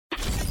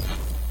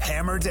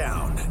hammer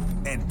down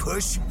and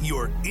push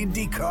your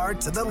IndyCar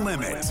to the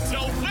limit.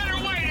 No better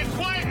way to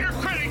quiet your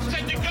critics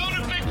than to go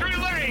to victory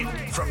lane.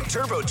 From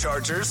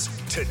turbochargers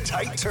to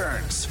tight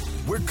turns,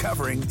 we're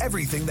covering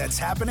everything that's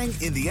happening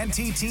in the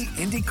NTT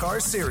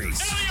IndyCar Series.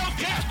 Helio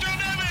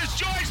Castroneves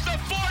joins the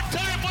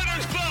four-time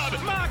Winners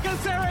Club.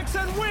 Marcus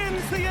Ericsson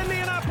wins the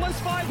Indianapolis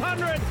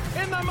 500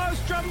 in the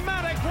most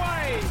dramatic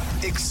way.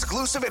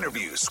 Exclusive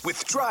interviews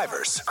with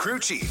drivers, crew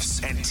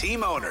chiefs, and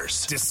team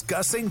owners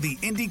discussing the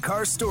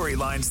IndyCar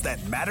storylines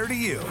that matter to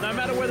you. No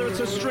matter whether it's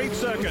a street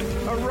circuit,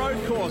 a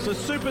road course, a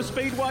super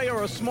speedway,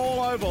 or a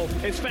small oval,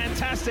 it's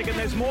fantastic, and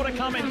there's more to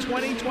come in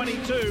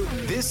 2022.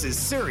 This is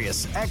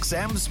Sirius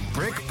XM's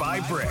Brick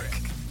by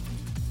Brick.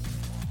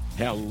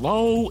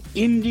 Hello,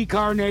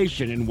 IndyCar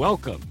Nation, and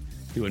welcome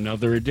to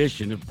another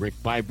edition of Brick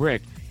by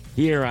Brick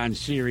here on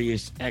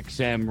Sirius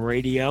XM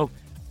Radio.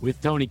 With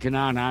Tony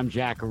Kanaan, I'm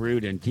Jack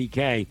Arute, and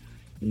TK.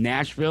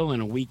 Nashville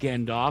and a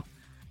weekend off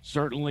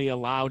certainly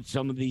allowed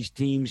some of these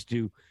teams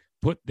to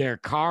put their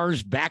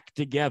cars back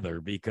together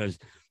because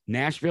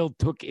Nashville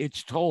took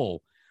its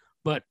toll.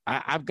 But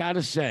I've got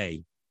to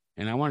say,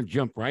 and I want to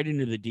jump right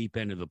into the deep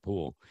end of the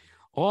pool,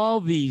 all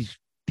these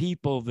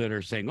people that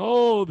are saying,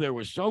 oh, there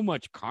was so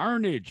much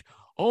carnage.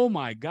 Oh,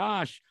 my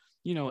gosh,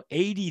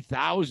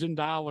 $80,000,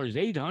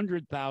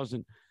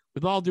 $800,000.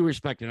 With all due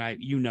respect, and I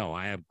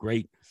have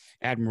great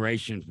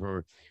admiration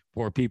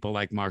for people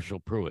like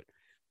Marshall Pruitt.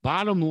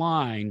 Bottom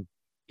line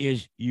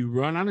is you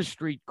run on a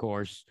street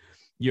course,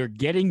 you're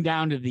getting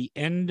down to the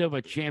end of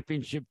a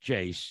championship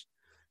chase,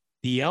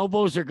 the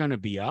elbows are going to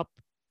be up,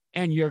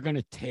 and you're going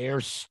to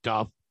tear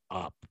stuff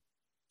up.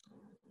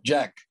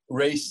 Jack,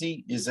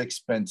 racing is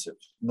expensive,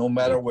 no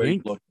matter where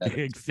you look at it.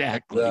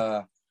 Exactly.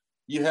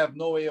 You have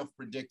no way of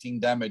predicting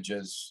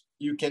damages.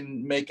 You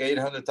can make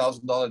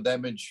 $800,000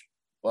 damage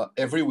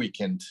every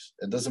weekend.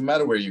 It doesn't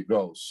matter where you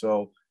go.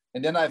 So,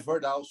 and then I've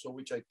heard also,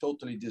 which I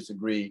totally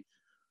disagree.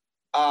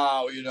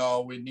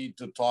 We need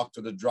to talk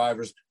to the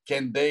drivers.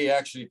 Can they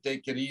actually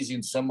take it easy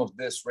in some of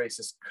these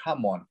races?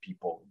 Come on,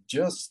 people,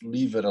 just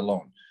leave it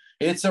alone.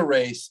 It's a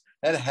race.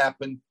 That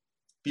happened.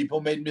 People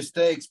made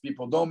mistakes.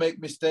 People don't make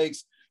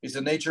mistakes. It's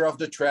the nature of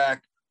the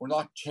track. We're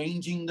not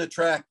changing the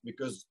track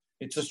because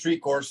it's a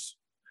street course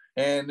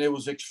and it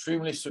was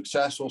extremely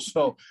successful.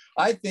 So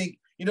I think,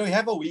 you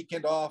have a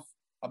weekend off.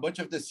 A bunch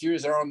of the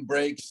series are on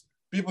breaks.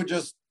 People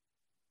just,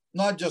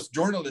 not just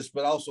journalists,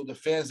 but also the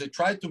fans, they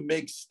try to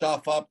make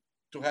stuff up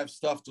to have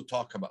stuff to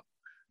talk about.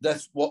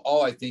 That's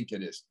all I think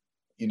it is.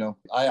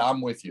 I'm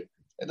with you.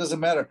 It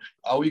doesn't matter.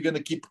 Are we going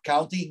to keep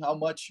counting how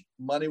much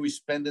money we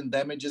spend in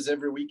damages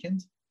every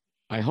weekend?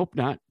 I hope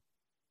not.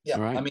 Yeah.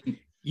 Right. I mean,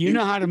 you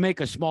know how to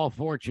make a small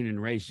fortune in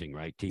racing,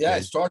 right, TK? Yeah,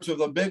 it starts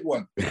with a big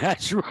one.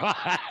 That's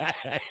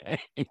right.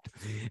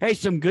 Hey,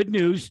 some good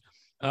news.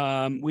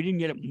 We didn't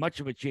get much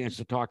of a chance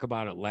to talk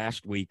about it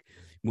last week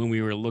when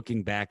we were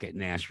looking back at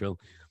Nashville.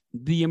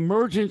 The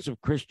emergence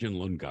of Christian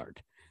Lundgaard,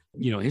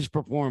 his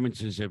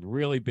performances have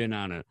really been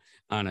on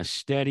a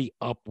steady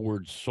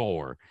upward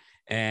soar.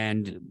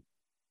 And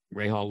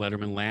Rahal,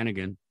 Letterman,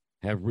 Lanigan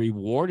have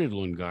rewarded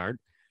Lundgaard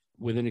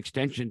with an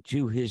extension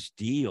to his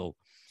deal.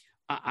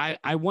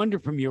 I wonder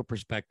from your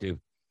perspective,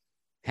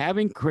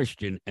 having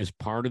Christian as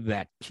part of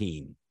that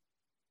team,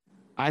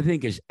 I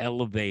think has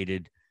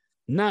elevated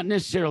not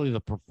necessarily the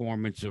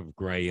performance of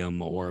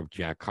Graham or of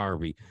Jack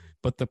Harvey,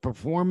 but the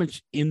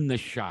performance in the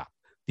shop,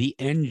 the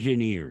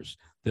engineers,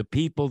 the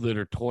people that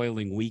are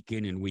toiling week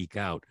in and week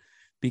out.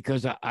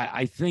 Because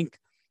I think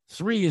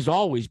 3 is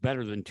always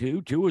better than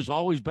 2. 2 is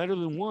always better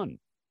than 1.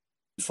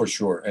 For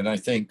sure. And I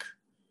think,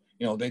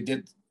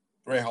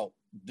 Rahal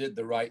did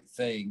the right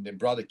thing. They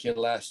brought a kid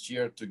last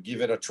year to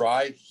give it a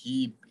try.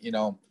 He,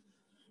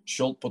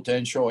 showed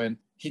potential, and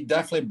he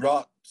definitely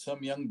brought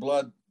some young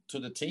blood to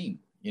the team.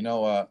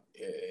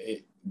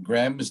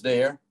 Graham is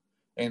there,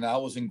 and I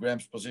was in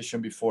Graham's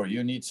position before.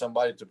 You need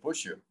somebody to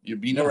push you.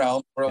 You've been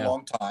around for a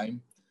long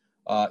time.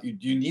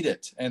 You need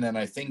it. And then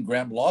I think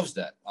Graham loves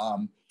that.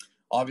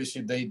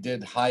 Obviously, they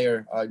did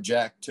hire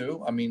Jack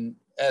too. I mean,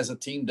 as a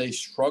team, they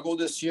struggled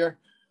this year.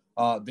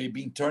 They've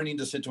been turning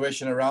the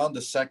situation around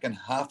the second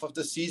half of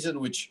the season,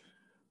 which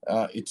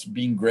it's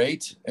been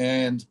great.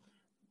 And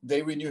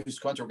they renew his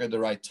contract at the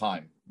right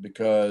time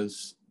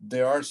because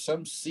there are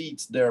some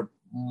seats there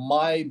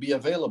might be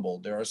available.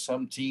 There are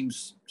some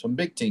teams, some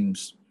big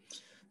teams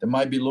that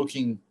might be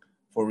looking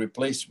for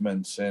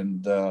replacements.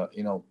 And,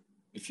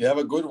 if you have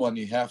a good one,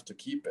 you have to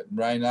keep it.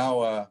 Right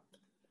now,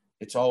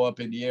 it's all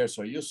up in the air.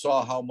 So you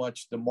saw how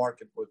much the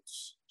market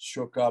was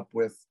shook up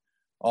with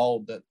all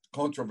that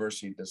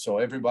controversy. So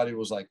everybody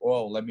was like,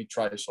 oh, let me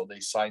try. So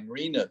they signed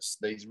Renus.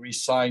 They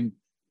re-signed,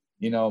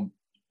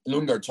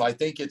 Lundgaard. So I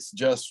think it's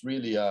just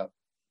really,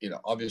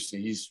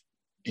 obviously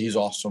he's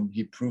awesome.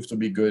 He proved to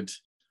be good.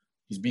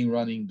 He's been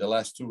running the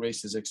last 2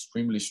 races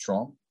extremely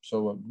strong.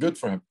 So good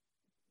for him.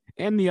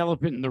 And the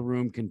elephant in the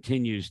room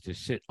continues to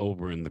sit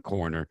over in the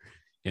corner,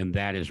 and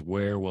that is,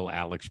 where will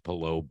Alex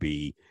Palou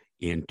be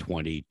in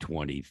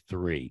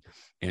 2023.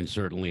 And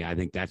certainly, I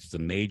think that's the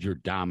major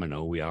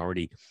domino. We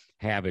already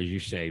have, as you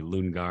say,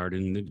 Lundgaard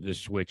and the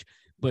switch.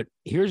 But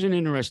here's an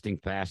interesting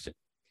facet.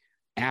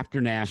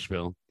 After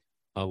Nashville,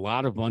 a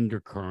lot of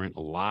undercurrent,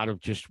 a lot of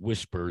just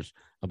whispers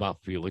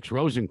about Felix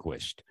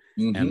Rosenqvist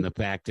and the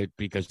fact that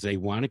because they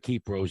want to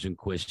keep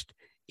Rosenqvist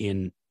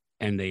in,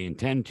 and they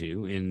intend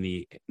to, in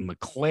the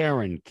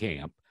McLaren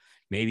camp,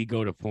 maybe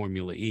go to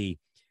Formula E.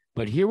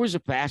 But here was a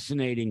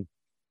fascinating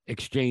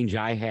exchange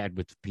I had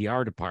with the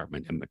PR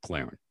department at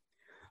McLaren.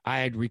 I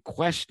had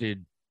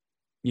requested,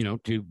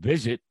 to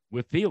visit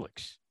with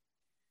Felix,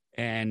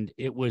 and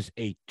it was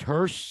a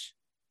terse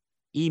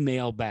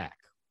email back.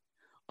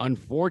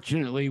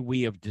 Unfortunately,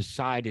 we have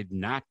decided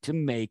not to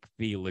make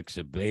Felix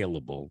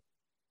available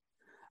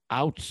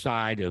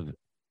outside of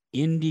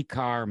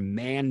IndyCar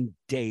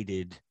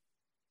mandated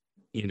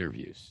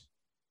interviews.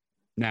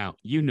 Now,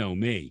 you know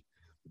me,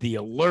 the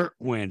alert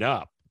went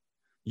up.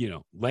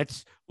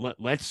 Let's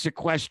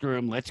sequester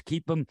him. Let's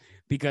keep him,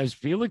 because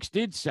Felix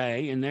did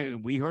say,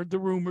 and we heard the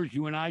rumors,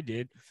 you and I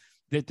did,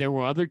 that there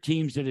were other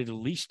teams that at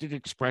least had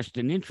expressed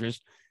an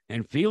interest.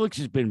 And Felix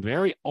has been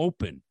very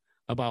open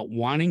about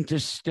wanting to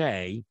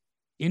stay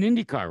in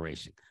IndyCar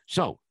racing.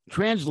 So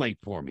translate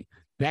for me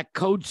that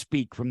code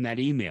speak from that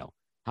email.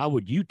 How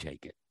would you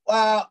take it?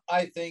 Well,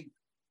 I think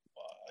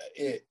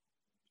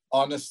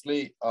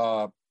honestly,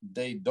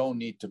 they don't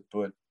need to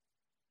put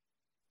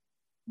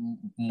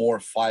more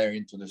fire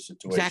into the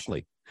situation.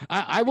 Exactly.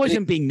 I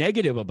wasn't being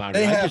negative about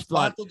it. I just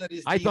thought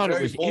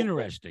it was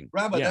interesting.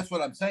 Right, but that's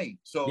what I'm saying.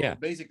 So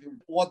basically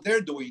what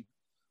they're doing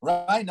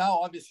right now,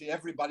 obviously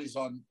everybody's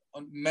on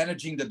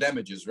managing the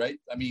damages, right?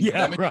 I mean,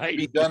 damage can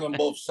be done on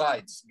both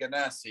sides.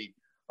 Ganassi,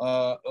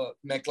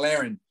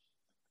 McLaren.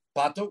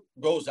 Pato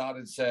goes out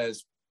and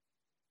says,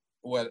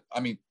 well, I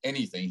mean,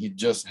 anything. He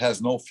just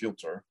has no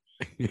filter.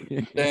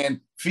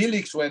 Then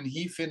Felix, when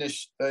he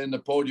finished in the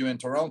podium in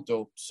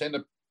Toronto, sent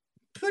a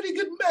pretty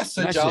good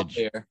message out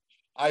there.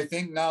 I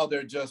think now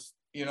they're just,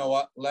 you know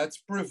what, let's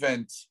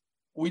prevent.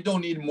 We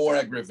don't need more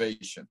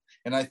aggravation.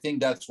 And I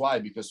think that's why,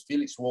 because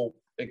Felix will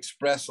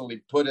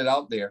expressly put it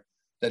out there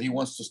that he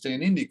wants to stay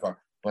in IndyCar.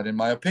 But in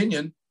my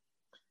opinion,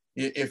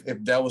 if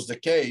that was the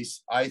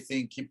case, I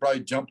think he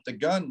probably jumped the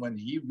gun when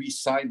he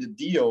re-signed the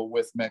deal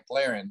with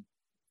McLaren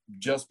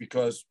just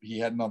because he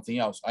had nothing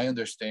else. I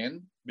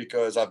understand,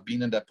 because I've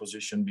been in that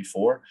position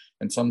before.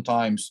 And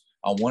sometimes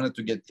I wanted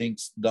to get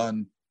things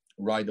done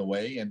right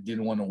away and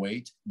didn't want to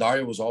wait.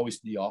 Dario was always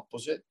the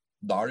opposite.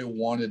 Dario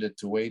wanted it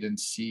to wait and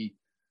see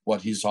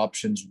what his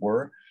options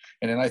were.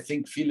 And then I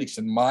think Felix,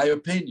 in my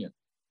opinion,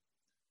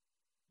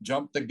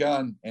 jumped the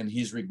gun, and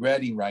he's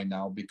regretting right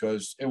now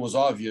because it was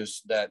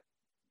obvious that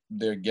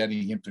they're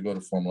getting him to go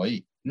to Formula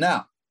E.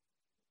 Now,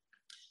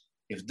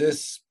 if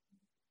this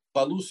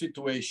Palou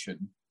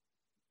situation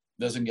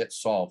doesn't get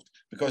solved,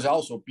 because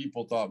also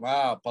people thought,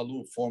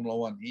 Palou, Formula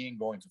One, he ain't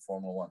going to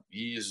Formula One.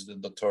 He is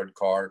the third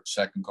car,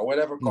 second car,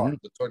 whatever car,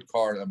 the third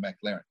car at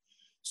McLaren.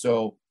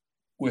 So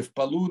with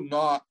Palou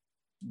not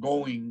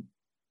going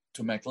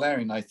to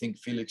McLaren, I think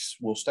Felix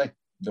will stay.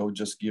 They'll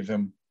just give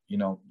him,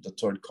 the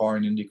third car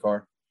in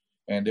IndyCar,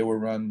 and they will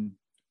run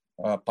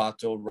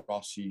Pato,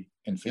 Rossi,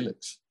 and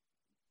Felix.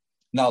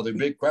 Now, the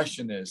big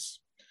question is,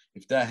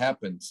 if that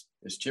happens,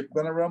 is Chip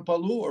going to run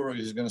Palou, or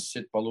is he going to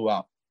sit Palou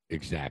out?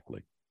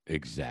 Exactly.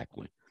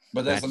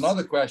 But that's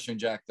another question,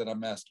 Jack, that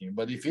I'm asking.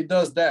 But if he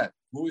does that,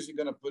 who is he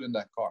going to put in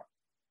that car?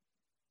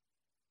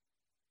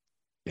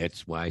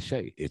 That's why I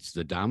say it's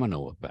the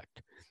domino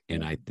effect.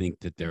 And I think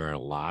that there are a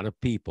lot of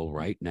people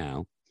right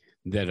now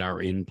that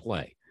are in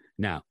play.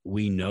 Now,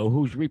 we know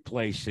who's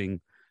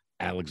replacing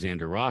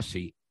Alexander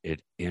Rossi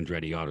at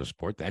Andretti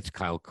Autosport. That's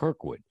Kyle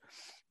Kirkwood.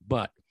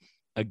 But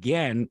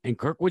again, and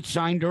Kirkwood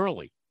signed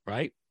early,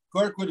 right?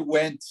 Kirkwood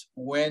went.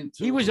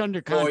 He was under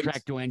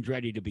contract to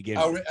Andretti to begin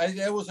with.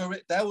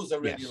 That was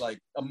already like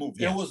a move.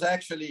 It was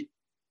actually,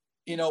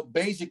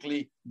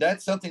 basically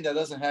that's something that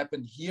doesn't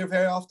happen here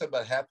very often,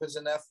 but happens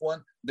in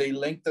F1. They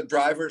link the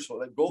drivers.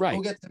 So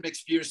go get some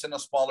experience in a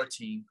smaller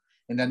team,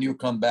 and then you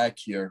come back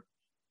here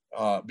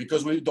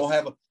because we don't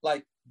have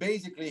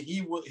basically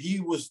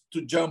he was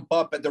to jump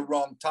up at the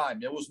wrong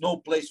time. There was no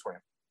place for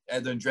him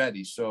at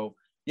Andretti. So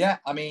yeah,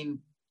 I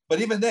mean,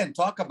 but even then,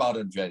 talk about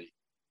Andretti.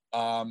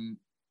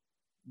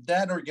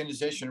 That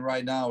organization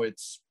right now,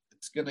 it's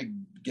going to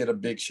get a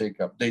big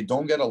shakeup. They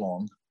don't get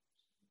along.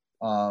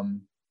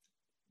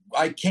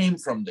 I came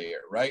from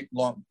there, right?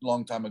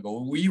 Long time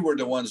ago. We were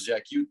the ones,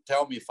 Jack, you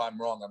tell me if I'm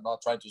wrong. I'm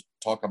not trying to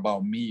talk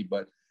about me,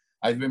 but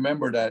I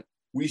remember that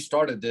we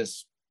started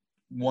this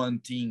one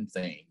team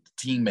thing,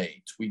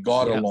 teammates. We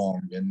got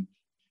along.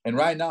 And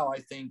right now, I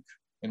think,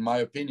 in my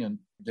opinion,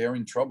 they're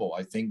in trouble.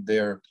 I think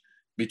they're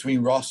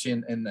between Rossi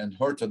and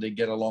Herta, they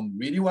get along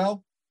really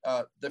well.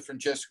 De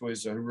Francesco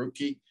is a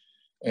rookie,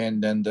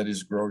 and then there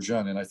is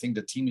Grosjean. And I think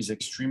the team is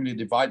extremely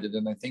divided,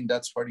 and I think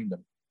that's hurting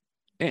them.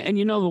 And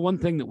the one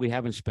thing that we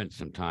haven't spent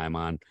some time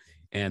on,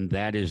 and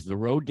that is the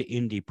Road to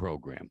Indy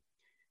program.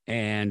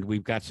 And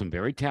we've got some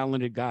very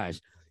talented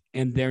guys,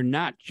 and they're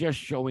not just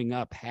showing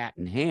up hat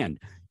in hand.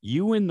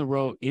 You win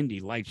the Indy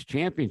Lights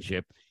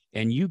Championship,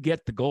 and you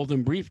get the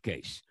golden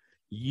briefcase.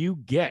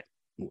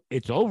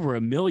 It's over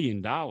 $1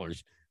 million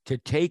to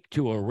take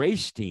to a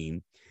race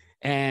team.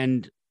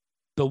 And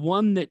the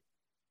one that,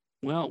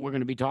 well, we're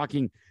going to be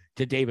talking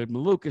to David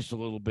Malukas a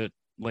little bit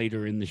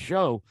later in the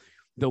show.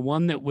 The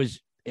one that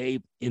was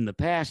in the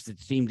past that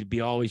seemed to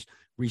be always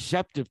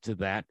receptive to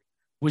that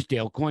was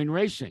Dale Coyne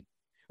Racing.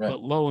 Right.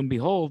 But lo and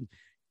behold,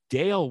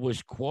 Dale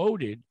was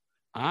quoted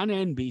on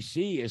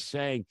NBC as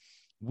saying,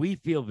 we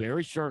feel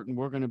very certain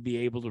we're going to be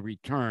able to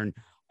return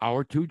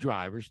our two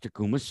drivers,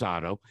 Takuma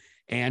Sato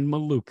and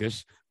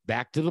Malukas,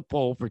 back to the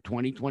pole for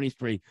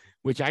 2023,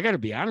 which I got to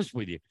be honest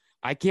with you,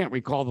 I can't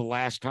recall the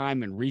last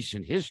time in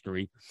recent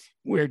history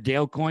where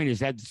Dale Coyne has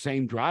had the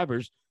same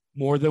drivers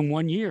more than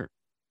 1 year.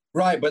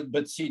 Right.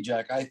 But see,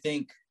 Jack, I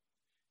think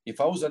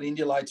if I was an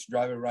Indy Lights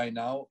driver right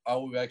now, I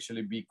would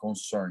actually be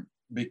concerned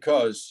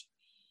because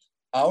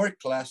our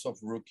class of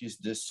rookies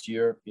this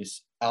year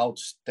is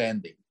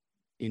outstanding.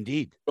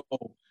 Indeed.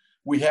 So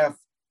we had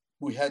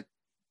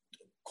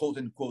quote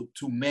unquote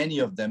too many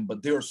of them,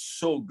 but they're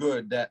so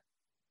good that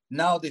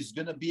now there's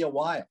going to be a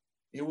while.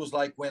 It was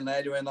like when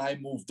Elio and I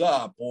moved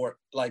up, or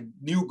like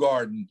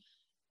Newgarden.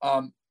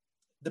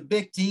 The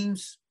big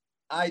teams,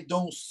 I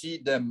don't see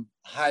them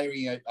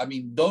hiring. I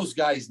mean, those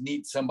guys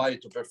need somebody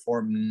to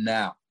perform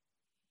now.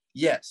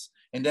 Yes.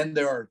 And then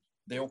there are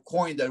Dale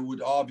Coyne that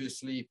would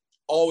obviously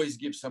always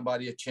give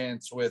somebody a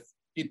chance with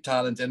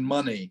talent and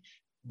money.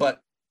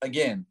 But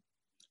again,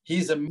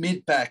 he's a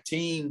mid-pack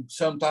team.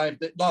 Sometimes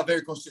they're not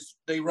very consistent.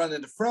 They run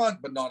in the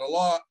front, but not a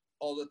lot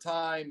all the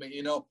time,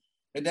 you know.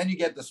 And then you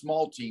get the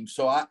small team.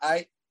 So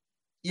I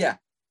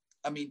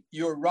mean,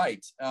 you're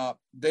right.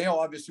 Dale,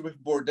 obviously,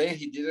 with Bourdais,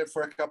 he did it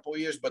for a couple of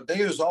years, but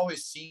Dale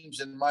always seems,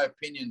 in my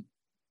opinion,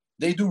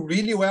 they do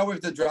really well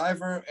with the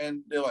driver,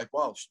 and they're like,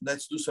 wow,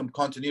 let's do some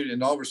continuity.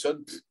 And all of a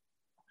sudden,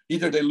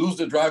 either they lose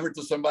the driver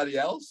to somebody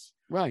else,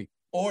 right,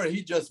 or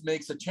he just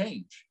makes a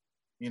change,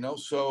 you know.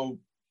 So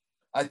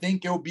I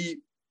think it'll be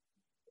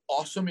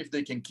awesome if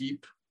they can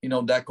keep, you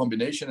know, that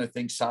combination. I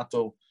think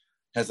Sato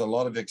has a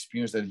lot of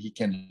experience that he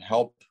can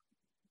help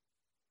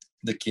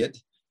the kid.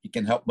 He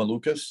can help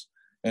Malukas,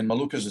 and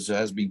Malukas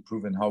has been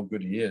proven how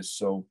good he is.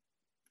 So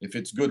if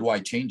it's good, why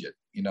change it?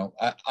 You know,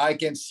 I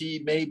can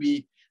see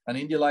maybe an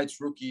Indy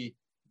Lights rookie,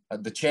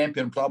 the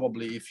champion,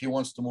 probably, if he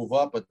wants to move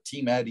up, a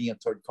team adding a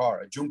third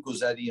car, a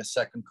Junko's adding a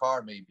second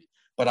car maybe.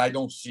 But I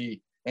don't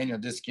see any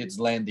of these kids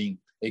landing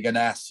a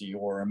Ganassi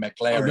or a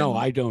McLaren. Oh, no,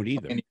 I don't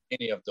either.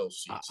 Any of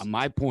those seats.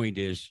 My point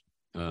is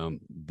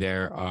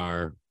there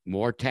are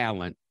more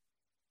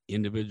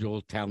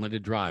individual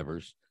talented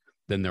drivers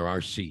than there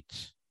are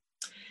seats.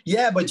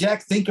 Yeah, but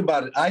Jack, think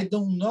about it. I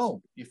don't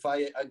know if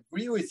I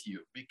agree with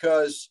you,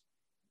 because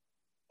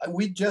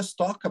we just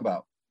talk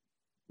about,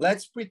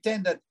 let's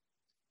pretend that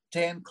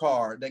 10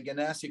 car, the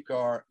Ganassi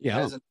car,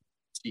 has a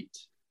seat.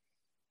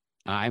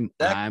 I'm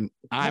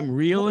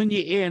reeling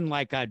you in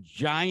like a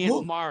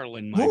giant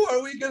marlin. Who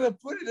are we going to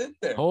put it in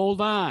there?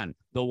 Hold on.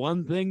 The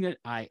one thing that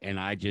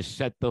I just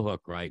set the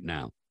hook right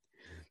now,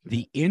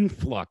 the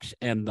influx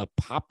and the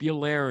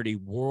popularity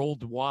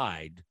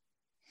worldwide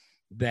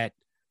that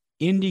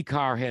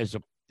IndyCar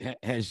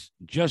has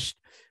just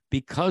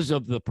because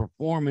of the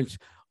performance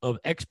of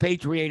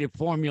expatriated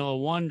Formula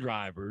One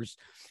drivers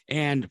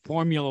and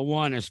Formula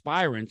One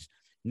aspirants.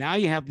 Now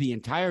you have the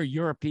entire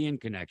European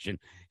connection,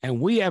 and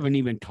we haven't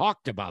even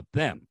talked about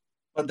them.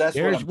 But that's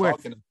what I'm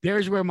talking about.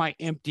 There's where my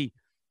empty,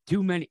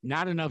 too many,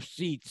 not enough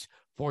seats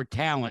for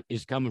talent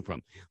is coming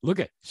from. Look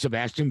at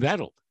Sebastian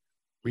Vettel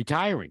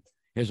retiring,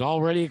 has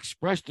already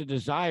expressed a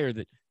desire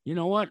that, you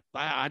know what,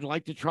 I'd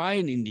like to try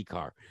an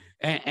IndyCar.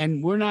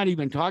 And we're not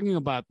even talking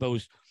about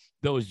those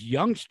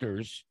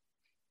youngsters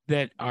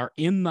that are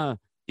in the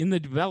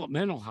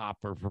developmental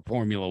hopper for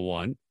Formula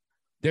One.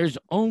 There's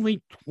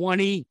only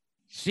 20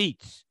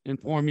 seats in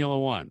Formula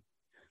One.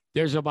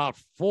 There's about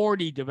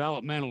 40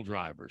 developmental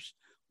drivers.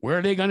 Where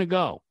are they going to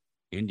go?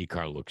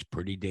 IndyCar looks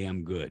pretty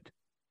damn good.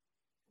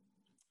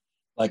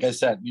 Like I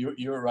said,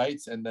 you're right,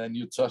 and then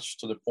you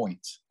touched to the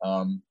point.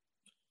 On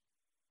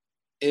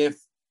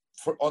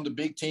the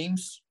big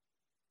teams,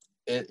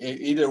 it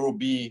either will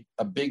be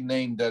a big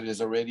name that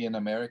is already in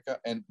America.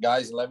 And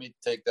guys, let me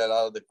take that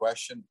out of the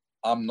question.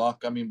 I'm not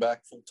coming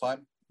back full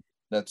time.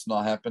 That's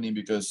not happening,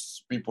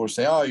 because people are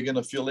saying, oh, you're going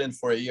to fill in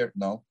for a year.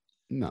 No.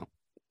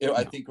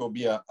 I think it will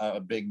be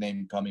a big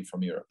name coming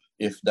from Europe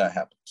if that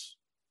happens.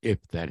 If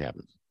that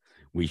happens.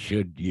 We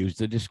should use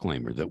the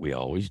disclaimer that we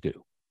always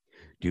do.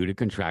 Due to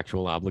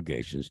contractual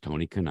obligations,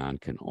 Tony Kanaan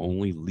can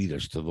only lead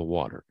us to the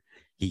water.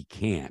 He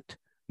can't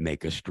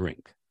make us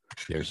drink.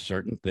 There's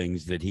certain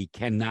things that he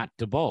cannot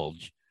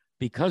divulge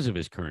because of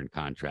his current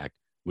contract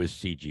with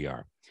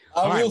CGR.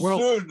 I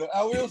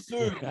will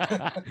soon.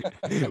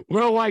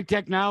 Worldwide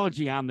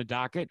Technology on the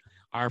docket,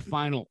 our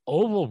final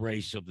oval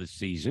race of the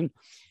season.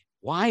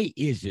 Why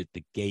is it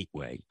the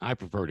Gateway? I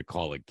prefer to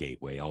call it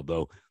Gateway,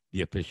 although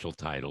the official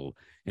title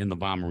and the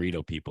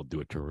Bommarito people do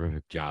a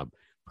terrific job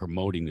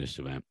promoting this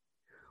event.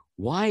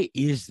 Why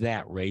is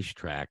that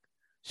racetrack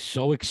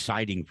so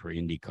exciting for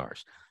Indy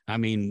cars. I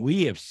mean,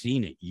 we have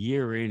seen it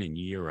year in and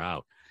year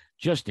out.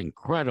 Just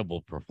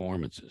incredible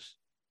performances.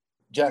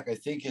 Jack, I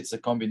think it's a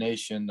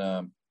combination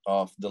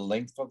of the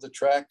length of the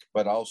track,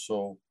 but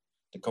also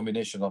the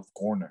combination of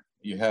corner.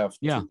 You have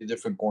two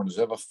different corners.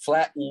 You have a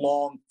flat,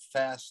 long,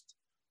 fast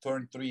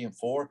turn 3 and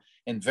 4,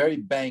 and very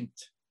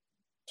banked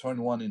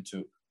turn 1 and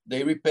 2.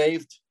 They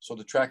repaved, so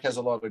the track has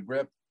a lot of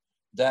grip.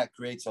 That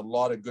creates a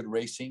lot of good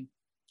racing.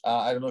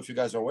 I don't know if you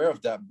guys are aware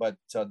of that, but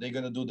they're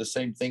going to do the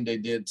same thing they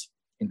did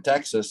in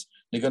Texas.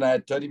 They're going to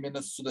add 30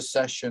 minutes to the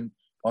session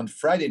on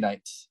Friday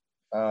night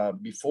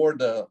before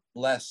the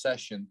last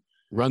session.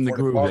 Run the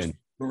groove in.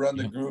 To run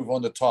the groove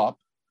on the top.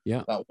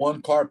 Yeah.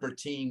 One car per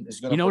team is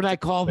going to. You know what I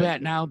call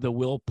that now? The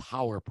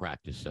willpower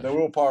practice session. The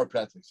willpower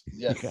practice.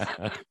 Yes.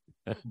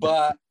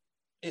 But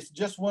it's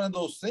just one of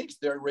those things.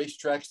 There are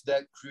racetracks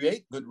that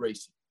create good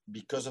racing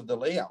because of the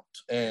layout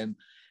and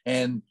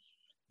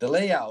the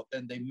layout,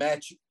 and they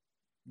match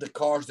the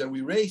cars that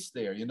we race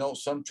there. You know,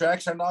 some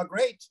tracks are not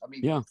great. I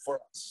mean, for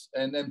us,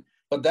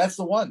 but that's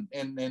the one.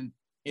 And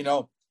you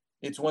know,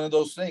 it's one of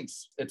those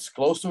things. It's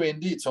close to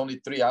Indy. It's only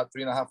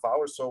 3.5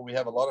 hours. So we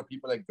have a lot of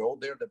people that go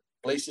there. The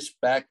place is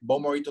packed. Bo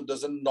Morito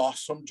does an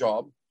awesome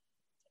job,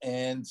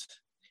 and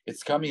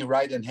it's coming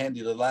right in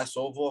handy. The last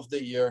oval of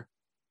the year,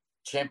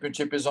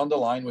 championship is on the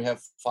line. We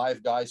have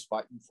 5 guys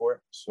fighting for it.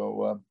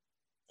 So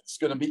it's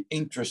going to be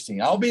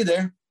interesting. I'll be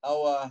there.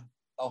 I'll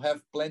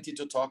have plenty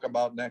to talk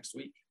about next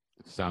week.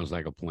 Sounds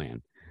like a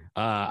plan.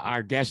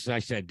 Our guests, I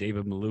said,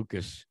 David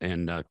Malukas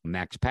and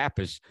Max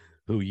Pappas,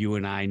 who you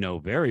and I know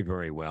very,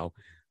 very well,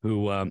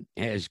 who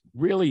has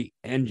really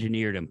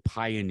engineered and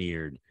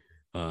pioneered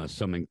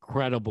some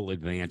incredible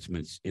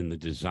advancements in the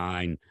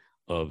design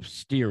of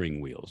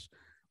steering wheels,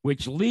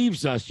 which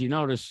leaves us, you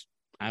notice,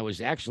 I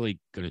was actually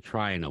going to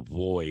try and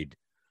avoid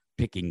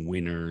picking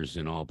winners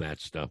and all that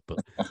stuff, but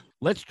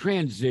let's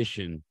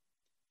transition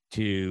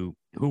to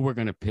who we're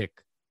going to pick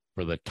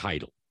for the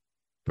title,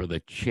 for the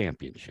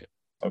championship.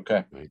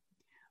 Okay. Right.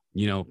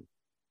 You know,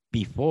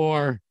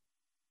 before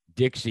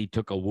Dixie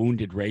took a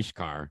wounded race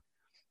car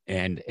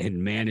and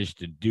managed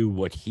to do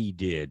what he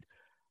did,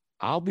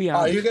 I'll be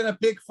honest. Are you going to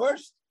pick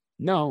first?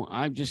 No,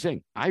 I'm just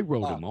saying I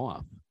wrote him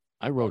off.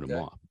 Him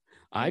off.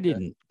 I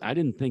didn't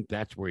think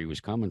that's where he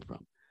was coming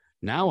from.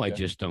 Now I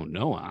just don't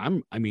know.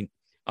 I mean,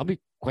 I'll be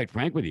quite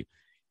frank with you.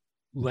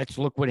 Let's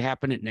look what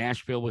happened at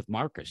Nashville with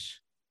Marcus.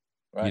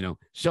 Right. You know,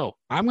 so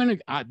I'm going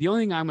to, the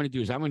only thing I'm going to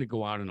do is I'm going to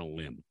go out on a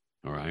limb.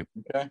 All right.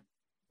 Okay.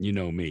 You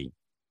know me.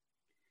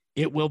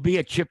 It will be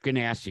a Chip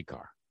Ganassi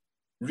car.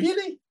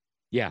 Really?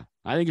 Yeah.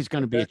 I think it's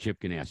going to be a Chip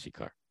Ganassi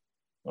car.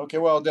 Okay.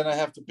 Well, then I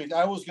have to pick.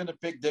 I was going to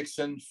pick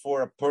Dixon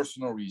for a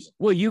personal reason.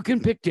 Well, you can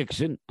pick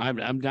Dixon.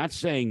 I'm not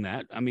saying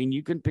that. I mean,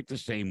 you can pick the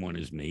same one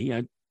as me.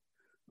 I'm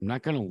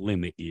not going to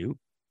limit you.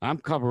 I'm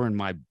covering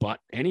my butt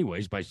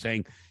anyways by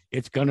saying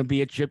it's going to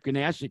be a Chip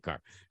Ganassi car.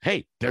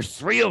 Hey, there's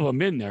 3 of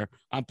them in there.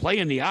 I'm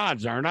playing the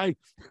odds, aren't I?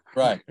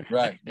 Right.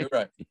 You're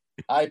right.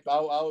 I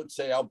would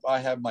say I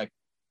have my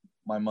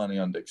money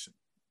on Dixon.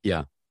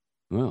 Yeah.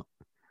 Well,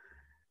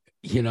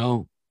 you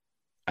know,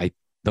 I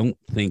don't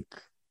think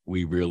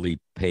we really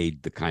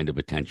paid the kind of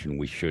attention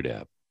we should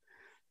have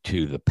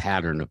to the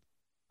pattern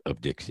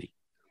of Dixie.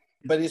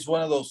 But it's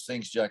one of those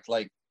things, Jack,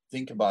 like,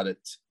 think about it.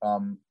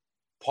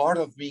 Part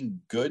of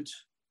being good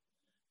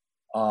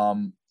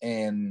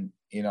and,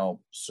 you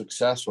know,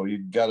 successful, you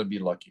got to be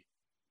lucky.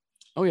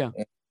 Oh, yeah.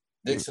 And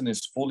Dixon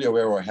is fully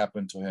aware what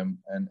happened to him.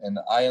 And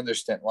I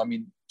understand. I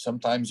mean,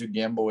 sometimes you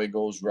gamble, it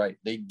goes right.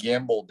 They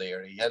gambled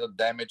there. He had a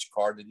damaged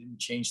car. They didn't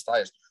change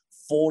tires.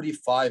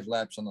 45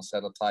 laps on a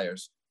set of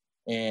tires.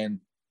 And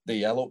the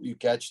yellow, you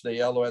catch the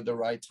yellow at the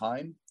right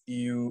time.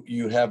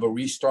 You have a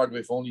restart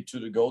with only 2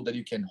 to go that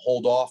you can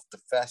hold off the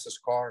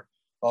fastest car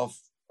on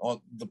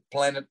the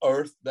planet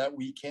Earth that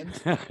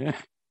weekend.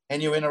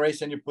 And you win a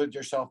race and you put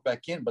yourself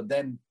back in. But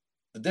then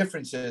the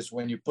difference is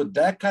when you put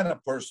that kind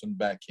of person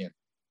back in,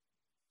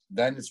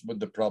 then it's when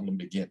the problem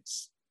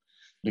begins.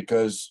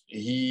 Because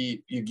you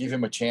give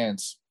him a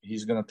chance,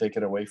 he's going to take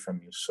it away from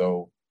you.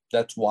 So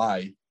that's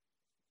why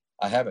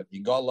I have it. He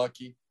got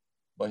lucky,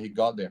 but he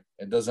got there.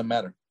 It doesn't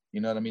matter. You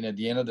know what I mean? At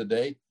the end of the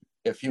day,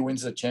 if he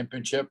wins the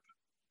championship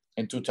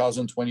in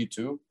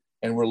 2022,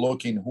 and we're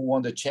looking who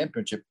won the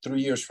championship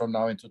 3 years from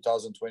now in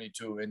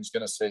 2022, and he's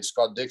going to say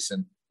Scott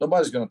Dixon,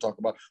 nobody's going to talk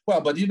about, well,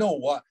 but you know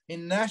what?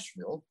 In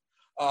Nashville,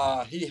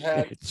 he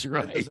had, it's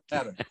right. It doesn't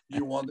matter.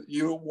 You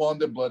won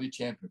the bloody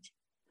championship.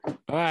 All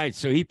right.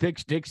 So he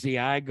picks Dixie.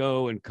 I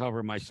go and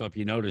cover myself.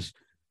 You notice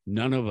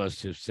none of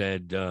us have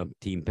said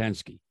Team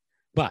Penske,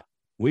 but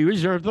we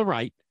reserve the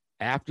right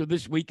after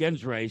this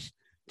weekend's race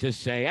to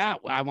say,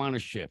 I want to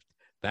shift.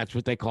 That's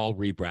what they call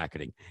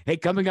rebracketing. Hey,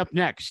 coming up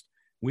next,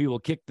 we will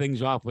kick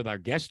things off with our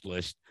guest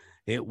list.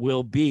 It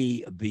will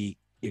be the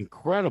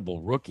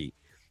incredible rookie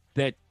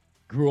that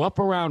grew up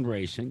around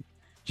racing,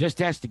 just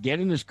has to get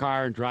in his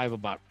car and drive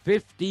about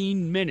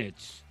 15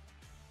 minutes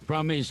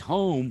from his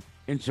home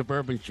in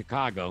suburban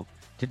Chicago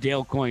to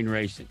Dale Coyne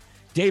Racing.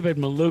 David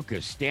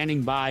Malukas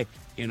standing by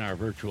in our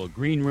virtual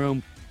green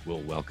room.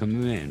 We'll welcome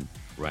him in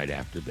right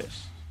after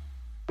this.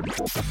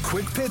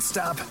 Quick pit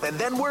stop, and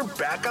then we're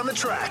back on the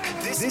track.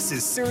 This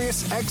is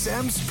Sirius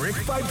XM's Brick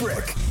by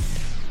Brick.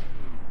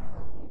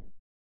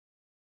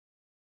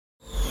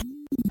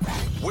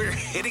 We're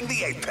hitting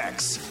the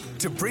apex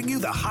to bring you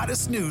the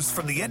hottest news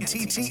from the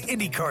NTT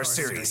IndyCar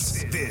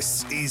Series.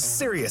 This is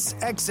Sirius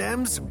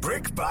XM's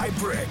Brick by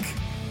Brick.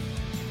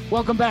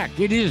 Welcome back.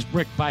 It is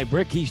Brick by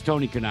Brick. He's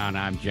Tony Kanaan.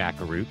 I'm Jack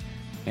Arute.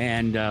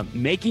 And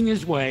making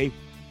his way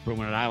from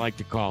what I like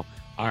to call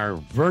our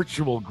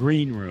virtual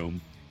green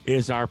room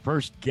is our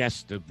first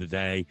guest of the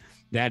day.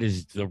 That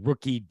is the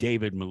rookie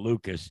David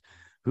Malukas,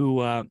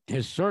 who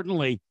has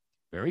certainly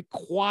very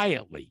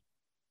quietly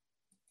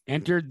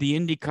entered the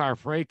IndyCar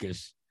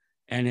fracas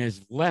and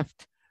has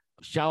left,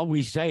 shall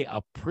we say,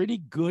 a pretty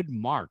good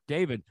mark.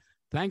 David,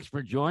 thanks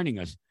for joining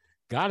us.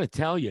 Got to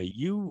tell you,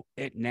 you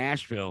at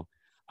Nashville,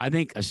 I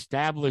think,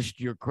 established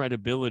your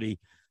credibility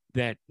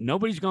that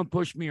nobody's going to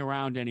push me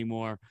around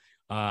anymore.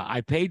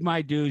 I paid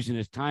my dues, and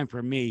it's time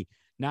for me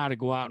now to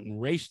go out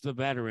and race the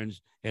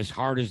veterans as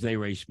hard as they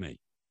race me.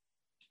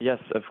 Yes,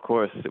 of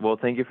course. Well,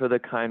 thank you for the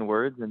kind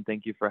words, and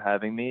thank you for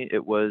having me.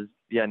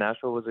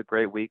 Nashville was a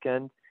great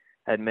weekend.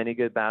 Had many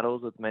good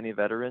battles with many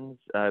veterans,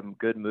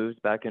 good moves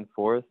back and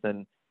forth,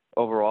 and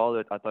overall,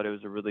 I thought it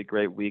was a really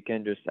great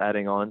weekend, just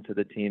adding on to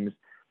the team's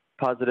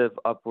positive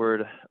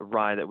upward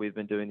ride that we've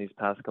been doing these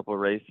past couple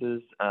of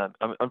races.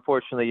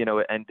 Unfortunately,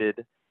 it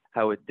ended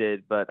how it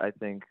did, but I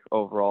think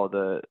overall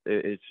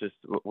it just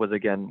was,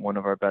 again, one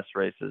of our best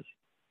races.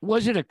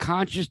 Was it a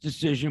conscious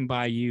decision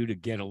by you to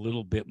get a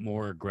little bit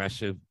more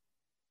aggressive?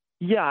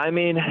 Yeah, I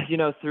mean,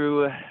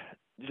 through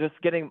just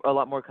getting a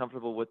lot more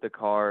comfortable with the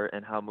car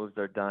and how moves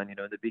are done. In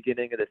the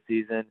beginning of the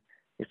season,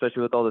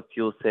 especially with all the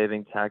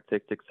fuel-saving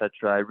tactics, et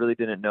cetera, I really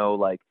didn't know,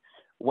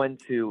 when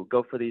to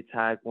go for the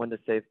attack, when to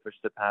save push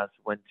to pass,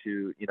 when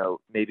to,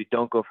 maybe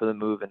don't go for the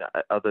move and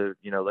other,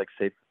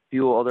 save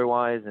fuel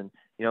otherwise. And,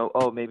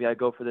 maybe I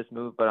go for this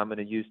move, but I'm going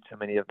to use too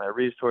many of my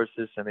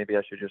resources. So maybe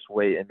I should just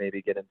wait and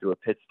maybe get into a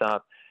pit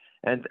stop.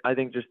 And I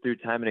think just through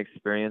time and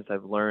experience,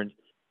 I've learned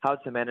how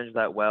to manage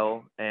that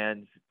well.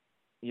 And,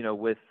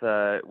 with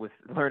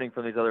learning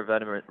from these other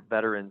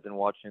veterans and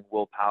watching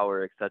Will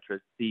Power, et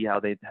cetera, see how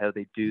they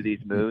do these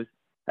moves,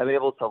 I've been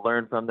able to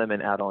learn from them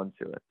and add on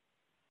to it.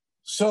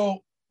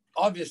 So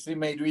obviously,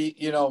 mate,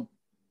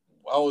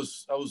 I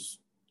was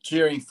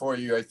cheering for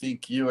you. I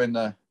think you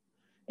and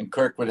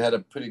Kirkwood had a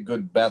pretty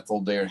good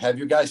battle there. Have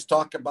you guys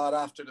talked about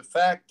after the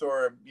fact,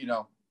 or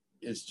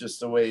it's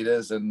just the way it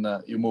is, and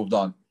you moved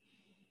on?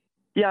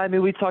 Yeah, I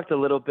mean, we talked a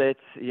little bit,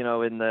 in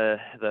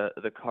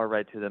the car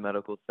ride to the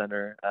medical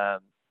center.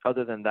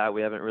 Other than that,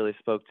 we haven't really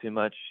spoke too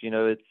much.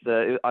 I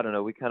don't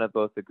know. We kind of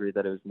both agreed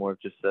that it was more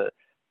of just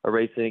a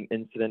racing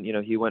incident.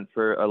 He went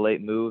for a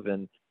late move,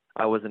 and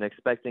I wasn't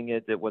expecting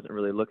it. It wasn't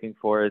really looking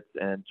for it,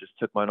 and just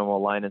took my normal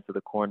line into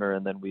the corner,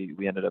 and then we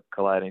ended up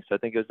colliding. So I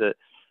think it was a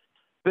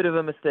bit of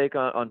a mistake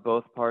on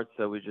both parts.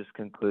 So we just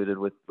concluded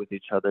with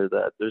each other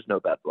that there's no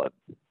bad blood.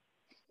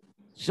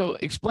 So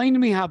explain to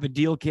me how the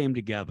deal came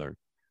together,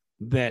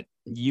 that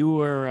you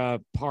were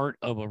part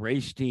of a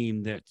race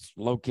team that's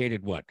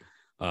located,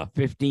 a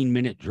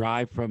 15-minute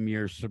drive from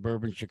your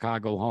suburban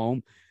Chicago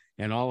home,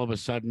 and all of a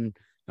sudden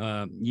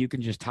you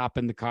can just hop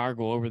in the car,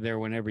 go over there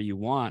whenever you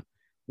want,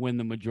 when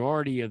the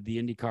majority of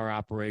the IndyCar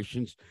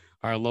operations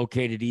are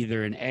located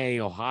either in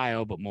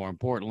Ohio, but more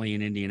importantly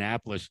in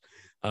Indianapolis.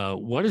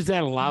 What has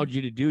that allowed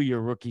you to do your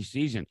rookie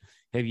season?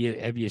 Have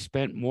you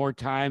spent more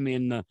time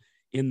in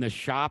the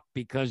shop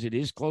because it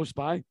is close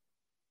by?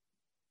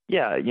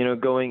 Yeah,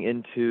 going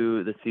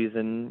into the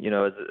season,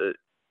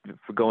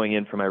 for going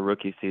in for my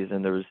rookie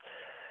season, there was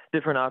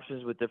different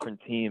options with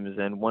different teams.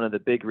 And one of the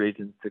big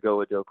reasons to go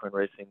with Dilkorn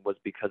Racing was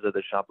because of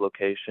the shop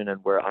location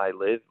and where I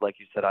live. Like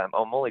you said, I'm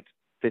only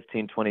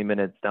 15, 20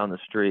 minutes down the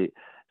street.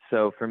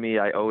 So for me,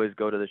 I always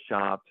go to the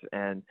shop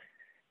and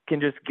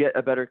can just get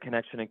a better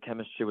connection and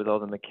chemistry with all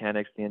the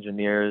mechanics, the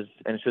engineers.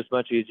 And it's just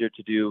much easier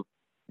to do,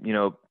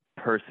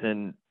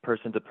 person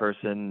to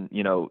person,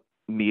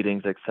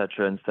 meetings, et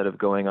cetera, instead of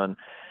going on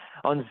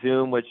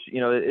Zoom, which,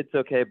 it's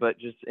okay, but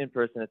just in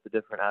person, it's a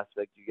different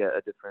aspect. You get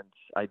a different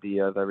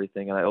idea of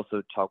everything. And I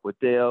also talk with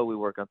Dale. We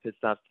work on pit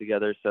stops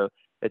together. So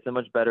it's a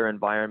much better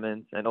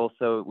environment. And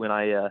also when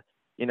I,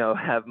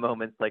 have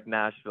moments like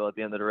Nashville at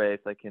the end of the race,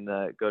 I can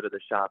go to the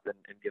shop and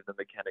give the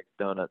mechanics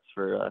donuts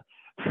for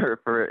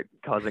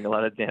causing a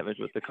lot of damage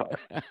with the car.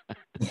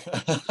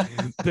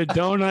 The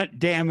donut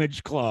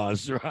damage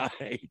clause,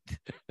 right?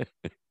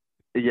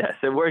 Yes,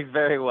 it works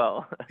very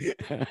well.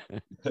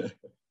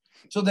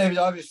 So, David,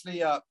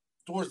 obviously,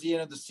 towards the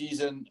end of the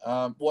season,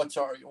 what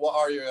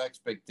are your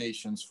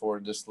expectations for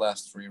this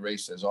last three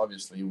races?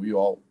 Obviously, we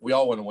all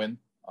want to win.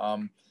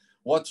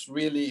 What's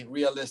really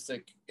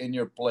realistic in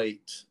your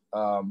plate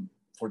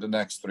for the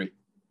next three?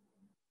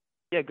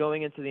 Yeah,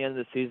 going into the end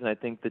of the season, I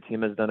think the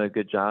team has done a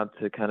good job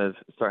to kind of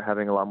start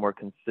having a lot more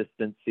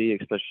consistency,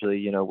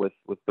 especially,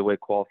 with the way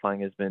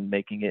qualifying has been,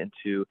 making it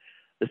into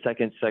the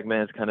second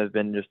segment has kind of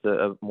been just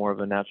a more of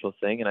a natural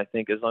thing. And I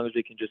think as long as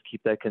we can just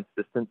keep that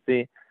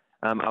consistency,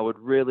 I would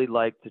really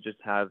like to just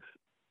have,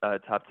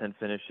 top 10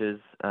 finishes.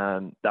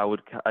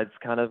 It's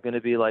kind of going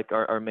to be like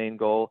our main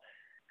goal.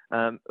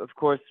 Of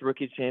course,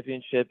 rookie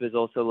championship is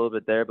also a little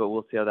bit there, but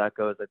we'll see how that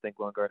goes. I think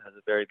Lundgaard has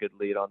a very good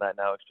lead on that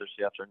now,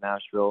 especially after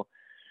Nashville.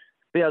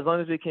 But yeah, as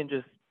long as we can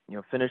just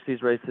finish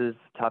these races,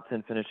 top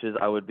 10 finishes,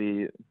 I would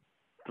be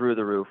through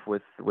the roof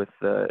with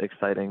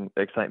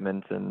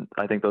excitement, and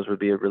I think those would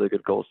be really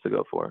good goals to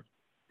go for.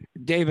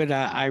 David,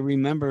 I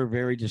remember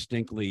very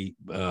distinctly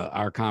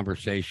our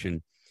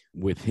conversation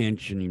with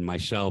Hinch and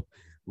myself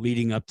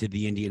leading up to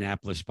the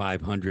Indianapolis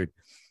 500,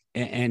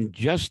 and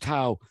just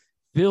how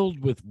filled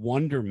with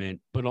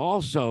wonderment, but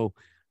also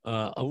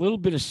a little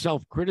bit of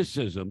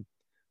self-criticism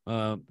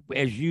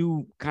as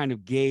you kind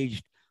of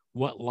gauged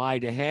what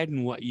lied ahead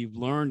and what you've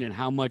learned and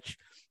how much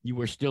you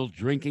were still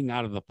drinking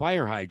out of the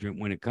fire hydrant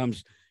when it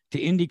comes to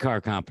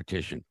IndyCar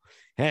competition.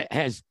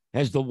 Has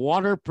the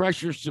water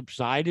pressure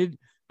subsided?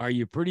 Are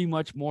you pretty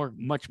much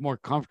much more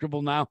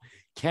comfortable now?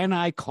 Can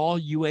I call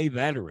you a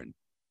veteran?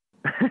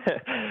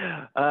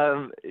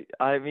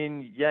 I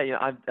mean, yeah,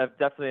 I'm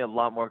definitely a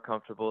lot more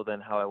comfortable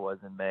than how I was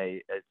in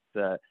May.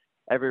 It's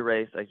every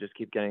race I just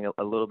keep getting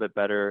a little bit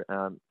better.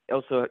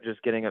 Also,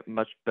 just getting a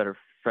much better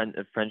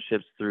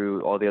friendships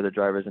through all the other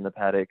drivers in the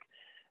paddock,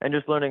 and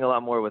just learning a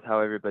lot more with how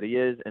everybody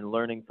is, and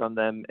learning from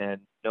them,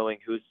 and knowing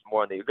who's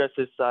more on the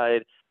aggressive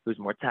side, who's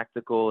more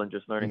tactical, and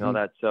just learning all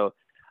that. So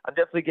I'm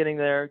definitely getting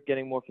there,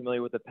 getting more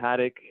familiar with the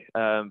paddock.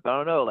 But I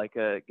don't know, like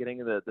getting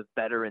the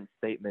veteran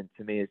statement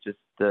to me is just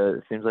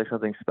seems like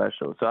something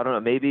special. So I don't know,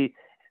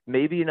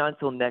 maybe not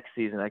until next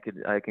season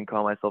I can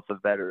call myself a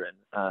veteran.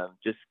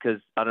 Just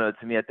because I don't know,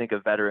 to me I think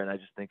of veteran, I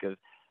just think of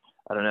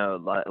a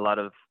lot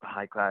of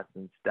high class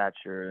and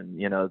stature, and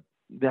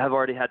they have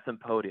already had some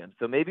podiums.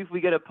 So maybe if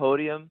we get a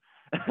podium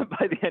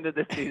by the end of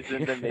the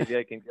season, then maybe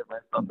I can give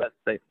myself that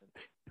statement.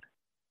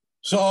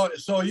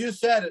 So you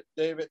said it,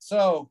 David.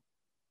 So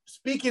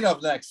speaking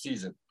of next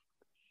season,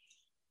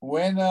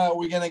 when are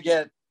we gonna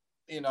get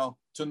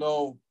to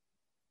know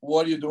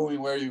what you're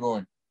doing, where you're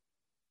going?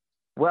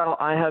 Well,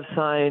 I have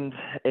signed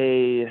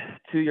a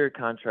 2-year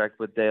contract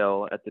with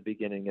Dale at the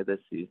beginning of this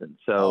season.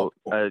 So,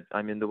 cool.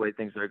 I mean, the way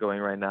things are going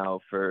right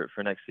now for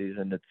next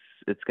season,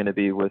 it's going to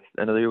be with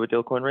another year with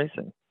Dale Coyne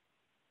Racing.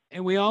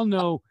 And we all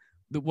know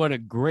what a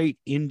great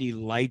Indy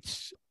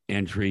Lights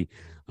entry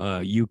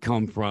you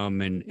come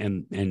from,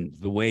 and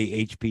the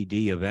way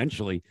HPD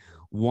eventually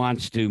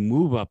wants to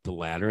move up the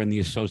ladder, and the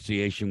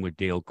association with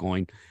Dale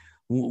Coyne.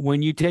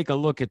 When you take a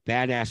look at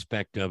that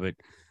aspect of it,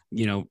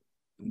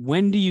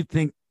 when do you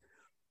think,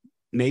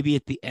 maybe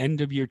at the end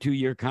of your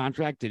 2-year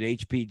contract, that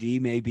HPD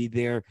may be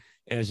there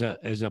as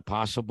a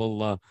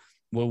possible,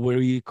 what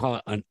do you call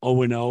it, an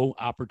O&O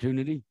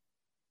opportunity?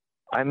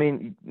 I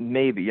mean,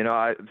 maybe,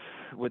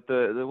 with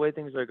the way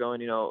things are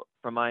going,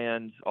 from my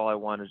end, all I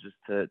want is just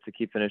to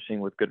keep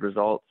finishing with good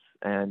results.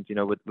 And,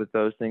 with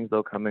those things,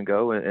 they'll come and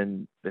go.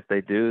 And if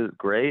they do,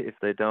 great. If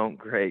they don't,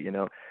 great.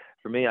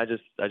 For me, I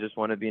just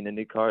want to be in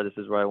IndyCar.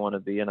 This is where I want to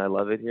be, and I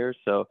love it here.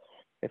 So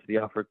if the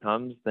offer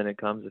comes, then it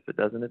comes. If it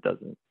doesn't, it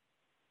doesn't.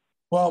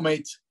 Well,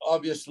 mate,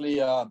 obviously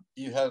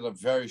you had a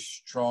very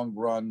strong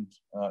run,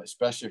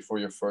 especially for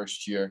your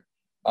first year.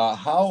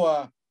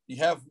 You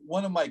have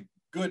one of my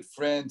good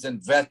friends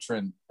and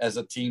veteran as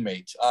a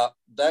teammate.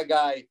 That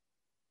guy,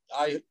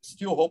 I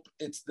still hope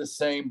it's the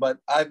same, but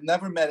I've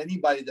never met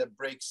anybody that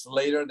breaks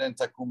later than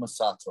Takuma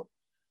Sato.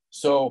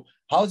 So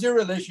how's your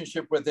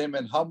relationship with him,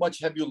 and how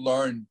much have you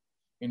learned,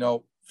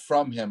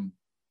 from him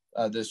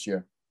this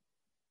year?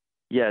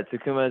 Yeah,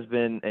 Takuma has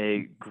been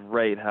a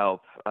great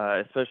help,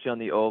 especially on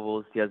the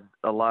ovals. He has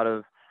a lot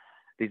of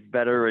these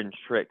veteran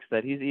tricks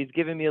that he's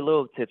giving me a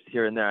little tips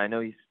here and there. I know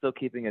he's still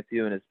keeping a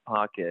few in his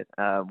pocket,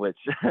 which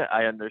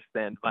I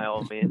understand by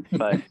all means,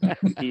 but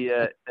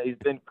he's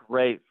been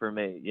great for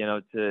me,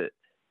 to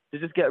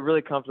just get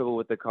really comfortable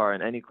with the car.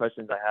 And any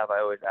questions I have, I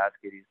always ask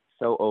it. He's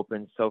so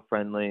open, so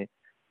friendly.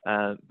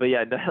 But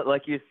yeah,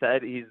 like you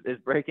said, his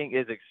braking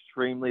is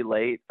extremely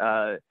late.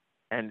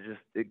 And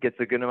just it gets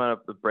a good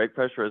amount of brake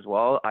pressure as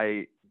well.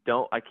 I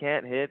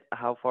can't hit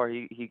how far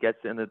he gets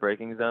in the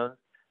braking zones.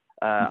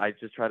 I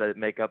just try to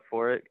make up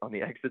for it on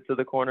the exits of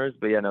the corners.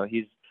 But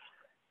he's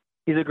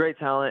a great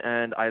talent,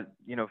 and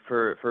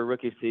for a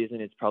rookie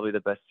season, it's probably the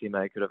best team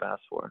I could have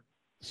asked for.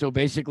 So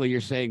basically, you're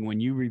saying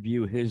when you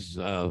review his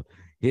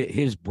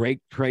brake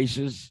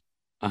traces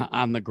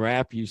on the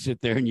graph, you sit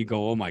there and you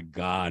go, "Oh my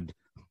God."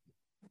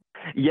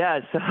 Yeah,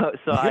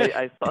 so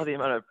I saw the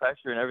amount of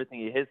pressure and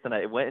everything he hits, and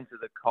I went into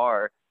the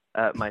car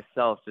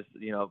myself, just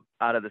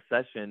out of the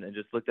session, and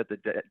just looked at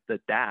the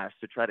dash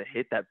to try to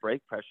hit that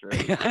brake pressure.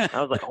 And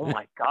I was like, oh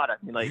my God!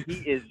 I mean, like, he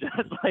is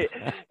just like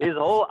his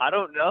whole. I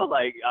don't know,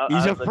 like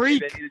he's a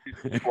freak. Maybe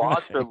he do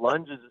squats or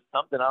lunges or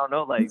something. I don't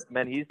know, like,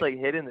 man, he's like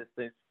hitting this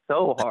thing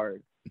so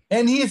hard.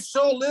 And he is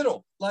so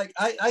little. Like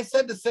I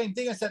said the same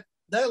thing. I said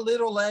that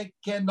little leg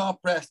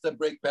cannot press the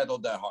brake pedal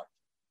that hard,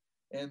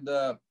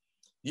 and.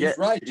 He's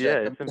right. Yeah,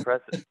 it's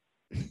impressive.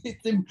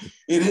 It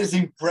is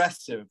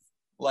impressive.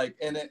 Like,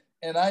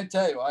 and I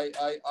tell you,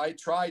 I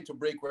tried to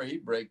break where he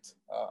braked.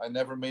 I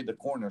never made the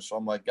corner. So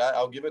I'm like,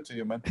 I'll give it to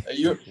you, man.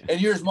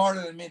 You're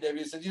smarter than me, David.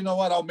 He said, you know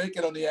what? I'll make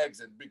it on the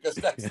exit because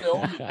that's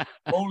the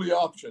only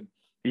option.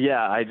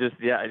 Yeah, I just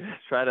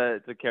try to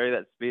carry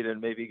that speed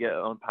and maybe get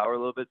on power a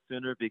little bit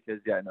sooner because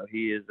no,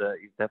 he's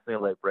definitely a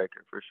late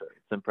breaker for sure.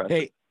 It's impressive.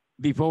 Hey,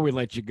 before we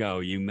let you go,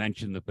 you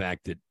mentioned the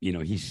fact that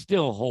he's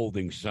still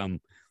holding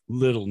some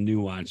little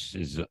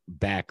nuances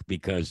back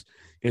because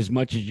as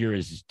much as you're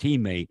his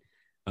teammate,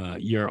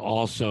 you're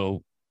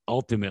also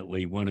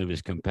ultimately one of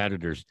his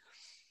competitors.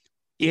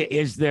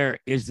 Is there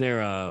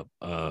a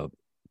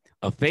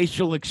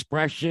facial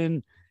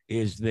expression?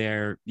 Is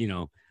there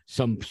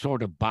some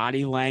sort of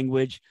body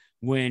language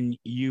when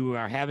you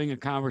are having a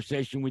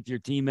conversation with your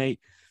teammate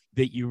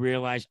that you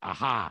realize,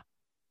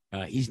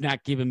 he's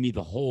not giving me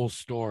the whole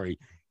story.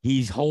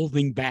 He's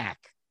holding back.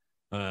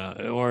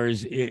 Or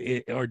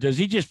does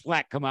he just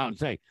flat come out and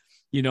say,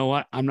 you know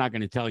what, I'm not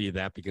going to tell you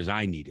that because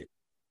I need it?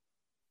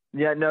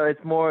 Yeah, no,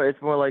 it's more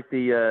like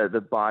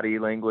the body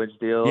language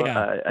deal.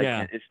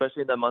 Yeah.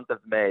 Especially in the month of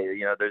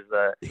May,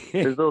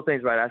 there's little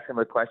things, right? I ask him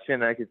a question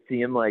and I could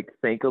see him like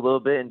think a little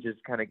bit and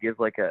just kind of give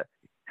like a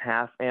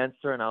half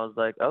answer. And I was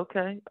like,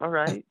 okay, all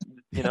right.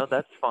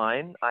 That's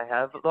fine. I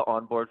have the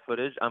onboard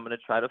footage. I'm going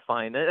to try to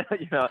find it.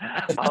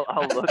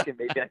 I'll look and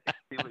maybe I can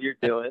see what you're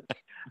doing.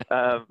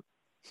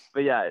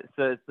 But yeah,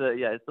 so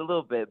it's a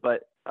little bit,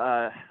 but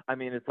I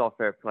mean, it's all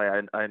fair play.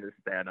 I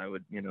understand. I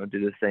would, do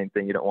the same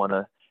thing. You don't want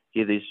to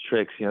give these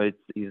tricks.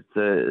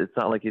 It's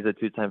not like he's a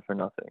two-time for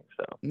nothing.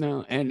 So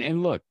no,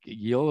 and look,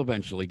 you'll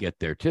eventually get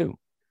there too,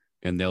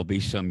 and there'll be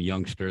some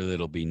youngster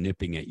that'll be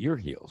nipping at your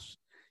heels,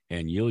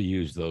 and you'll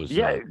use those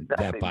exactly.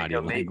 that body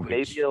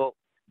language.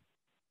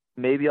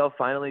 Maybe I'll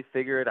finally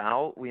figure it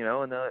out, and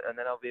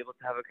then I'll be able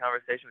to have a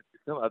conversation with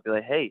you. I'll be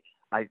like, hey,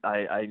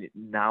 I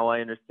now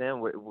I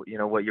understand what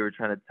you were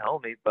trying to tell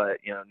me, but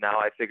now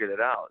I figured it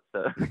out.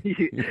 So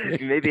you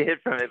maybe hid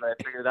from it, but I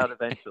figured it out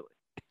eventually.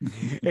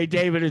 Hey,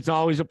 David, it's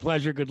always a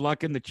pleasure. Good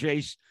luck in the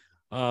chase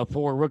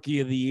for Rookie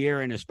of the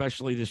Year, and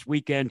especially this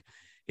weekend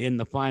in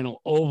the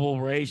final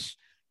oval race.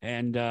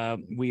 And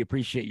we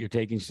appreciate you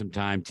taking some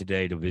time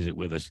today to visit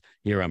with us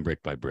here on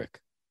Brick by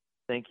Brick.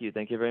 Thank you.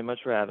 Thank you very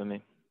much for having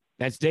me.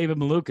 That's David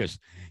Malukas.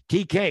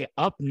 TK,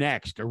 up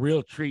next, a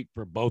real treat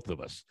for both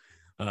of us.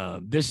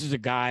 This is a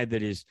guy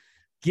that is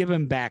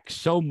given back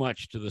so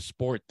much to the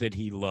sport that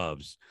he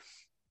loves.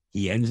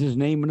 He ends his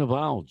name in a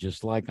vowel,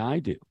 just like I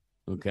do,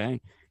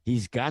 okay?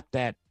 He's got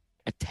that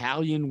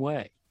Italian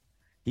way.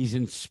 He's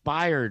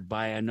inspired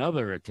by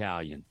another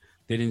Italian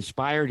that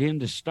inspired him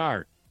to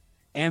start,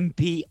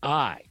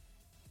 MPI.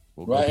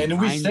 Right, and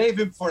we save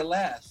him for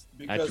last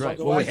because right.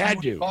 otherwise we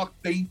had we would talk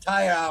the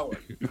entire hour.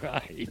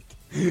 Right.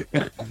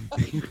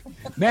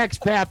 Max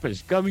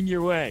Pappas coming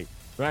your way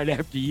right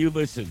after you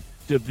listen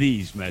to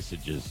these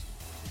messages.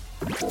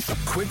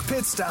 Quick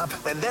pit stop,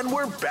 and then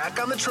we're back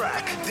on the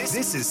track.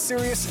 This is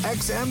Sirius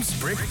XM's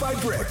Brick by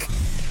Brick.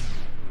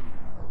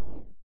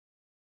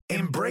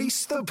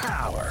 Embrace the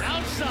power.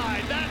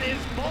 Outside, that is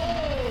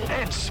bold.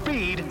 And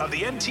speed of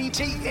the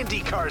NTT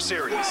IndyCar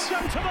Series.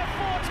 Welcome to the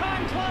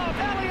four-time club,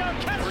 Elio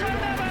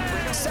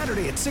Castroneves.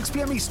 Saturday at 6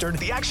 p.m. Eastern,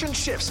 the action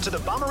shifts to the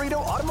Bommarito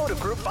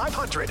Automotive Group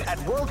 500 at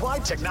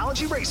Worldwide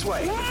Technology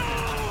Raceway.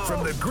 Whoa!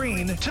 From the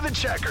green to the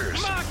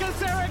checkers. Marcus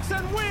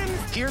Ericsson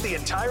wins. Hear the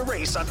entire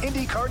race on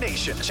IndyCar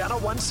Nation, Channel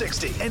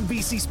 160,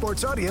 NBC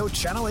Sports Audio,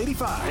 Channel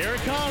 85. Here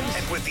it comes.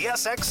 And with the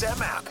SXM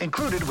app,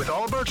 included with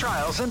all of our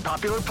trials and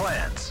popular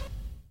plans.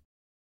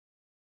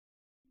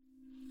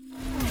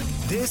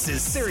 This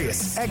is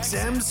Sirius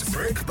XM's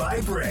Brick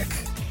by Brick.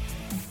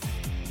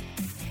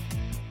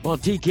 Well,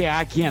 TK,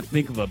 I can't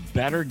think of a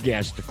better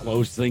guest to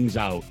close things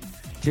out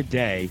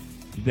today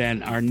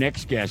than our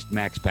next guest,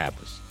 Max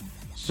Pappas.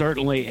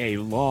 Certainly a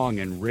long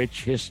and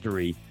rich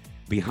history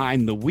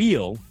behind the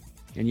wheel.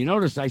 And you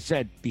notice I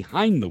said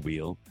behind the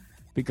wheel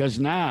because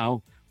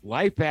now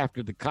life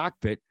after the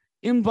cockpit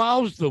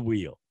involves the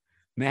wheel.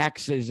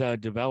 Max is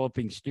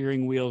developing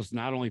steering wheels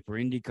not only for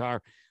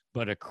IndyCar,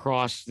 but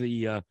across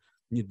the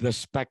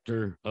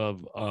specter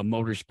of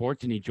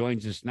motorsports, and he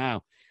joins us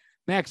now.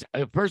 Max,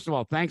 first of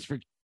all, thanks for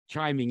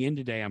chiming in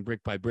today on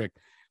Brick by Brick,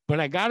 but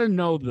I got to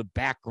know the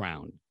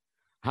background,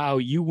 how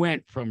you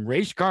went from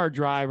race car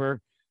driver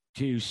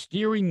to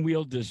steering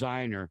wheel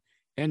designer,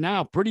 and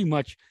now pretty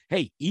much,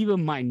 hey,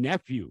 even my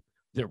nephew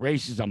that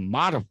races a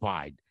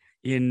modified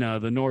in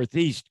the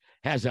Northeast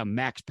has a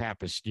Max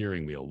Pappas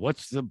steering wheel.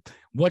 What's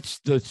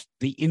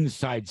the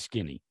inside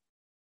skinny?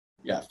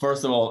 Yeah,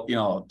 first of all,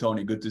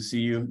 Tony, good to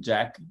see you.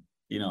 Jack,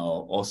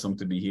 awesome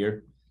to be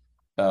here.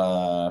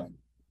 MPI,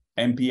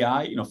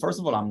 first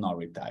of all, I'm not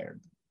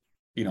retired.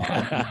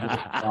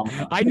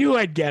 I knew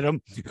I'd get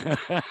him.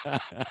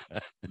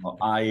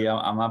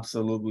 I'm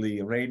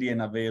absolutely ready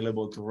and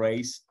available to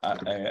race. I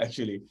raced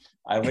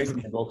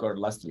in the go-kart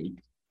last week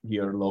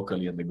here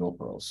locally at the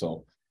GoPro.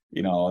 So,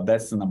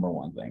 that's the number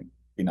one thing.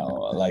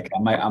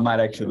 I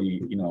might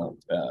actually,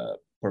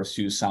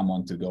 pursue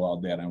someone to go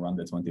out there and run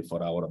the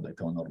 24-hour of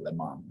Daytona or Le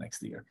Mans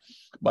next year.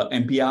 But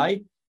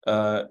MPI,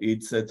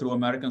 It's a true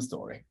American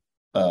story.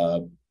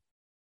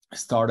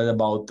 Started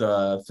about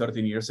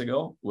 13 years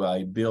ago, where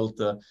I built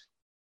a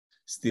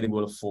steering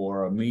wheel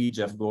for me,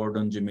 Jeff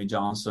Gordon, Jimmy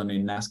Johnson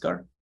in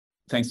NASCAR.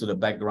 Thanks to the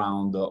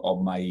background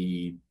of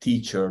my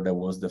teacher that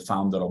was the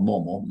founder of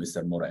Momo,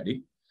 Mr.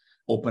 Moretti.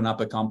 Opened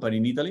up a company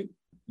in Italy.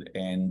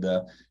 And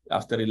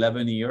after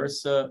 11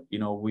 years,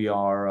 we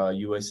are a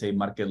USA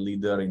market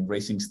leader in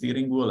racing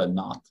steering wheel and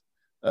not.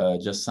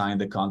 Just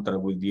signed a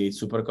contract with V8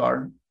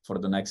 Supercar for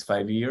the next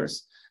 5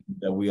 years.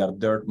 We are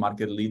dirt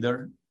market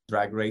leader,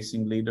 drag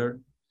racing leader.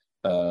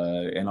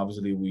 And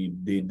obviously we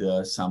did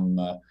some,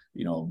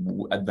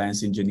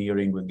 advanced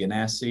engineering with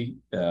Ganassi,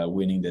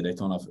 winning the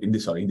Daytona Indy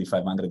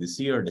 500 this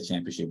year, the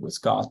championship with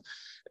Scott.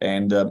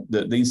 And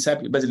the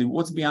inception, basically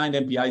what's behind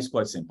MPI is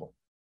quite simple.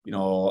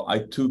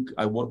 I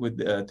worked with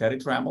Terry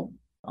Trammell.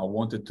 I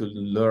wanted to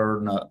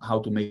learn how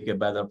to make a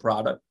better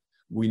product.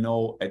 We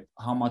know at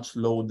how much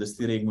load the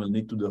steering will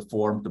need to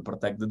deform to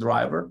protect the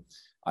driver.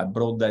 I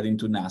brought that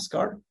into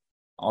NASCAR.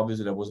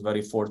 Obviously, I was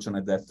very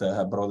fortunate that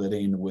I brought it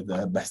in with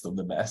the best of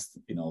the best,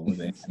 with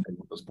the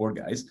sport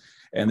guys,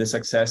 and the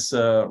success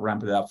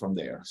ramped it up from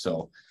there.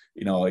 So,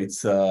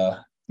 it's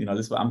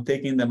I'm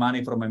taking the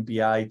money from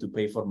MPI to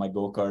pay for my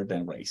go-kart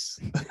and race.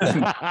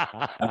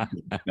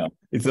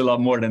 It's a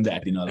lot more than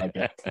that,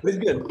 But it's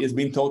good. It's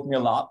been taught me a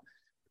lot.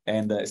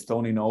 And as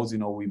Tony knows,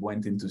 we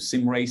went into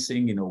sim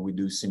racing, we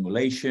do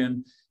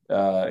simulation,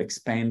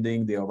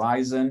 expanding the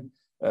horizon.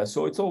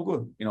 So it's all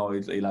good.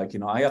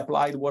 I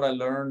applied what I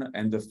learned,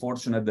 and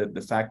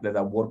the fact that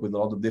I work with a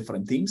lot of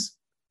different teams,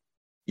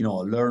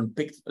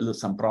 picked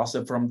some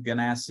process from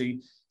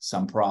Ganassi,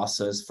 some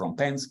process from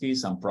Penske,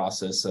 some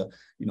process,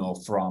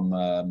 from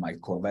my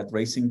Corvette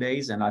racing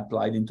days, and I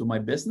applied into my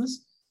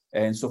business.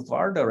 And so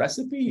far the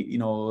recipe,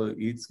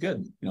 it's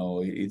good.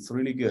 It's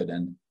really good.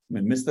 And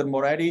Mr.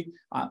 Moretti,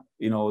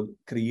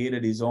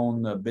 created his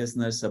own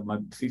business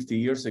about 50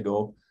 years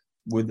ago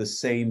with the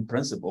same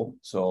principle.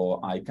 So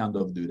I kind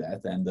of do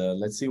that, and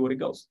let's see where it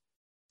goes.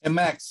 And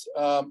Max,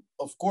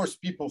 of course,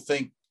 people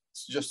think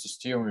it's just a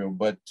steering wheel,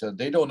 but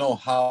they don't know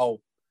how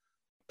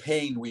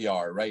pain we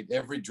are, right?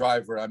 Every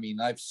driver. I mean,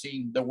 I've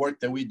seen the work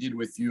that we did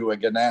with you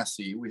at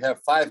Ganassi. We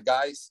have 5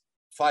 guys,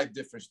 5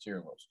 different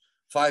steering wheels,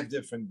 5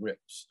 different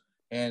grips.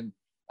 And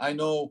I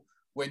know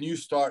when you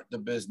start the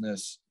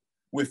business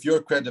with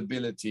your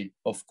credibility,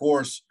 of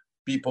course,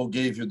 people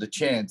gave you the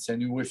chance,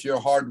 and with your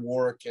hard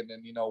work and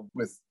then,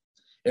 with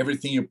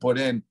everything you put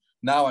in.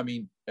 Now, I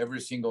mean,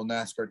 every single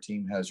NASCAR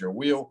team has your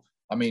wheel.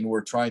 I mean,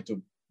 we're trying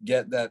to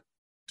get that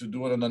to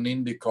do it on an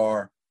Indy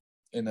car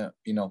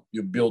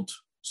you built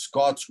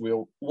Scott's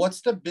wheel. What's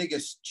the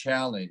biggest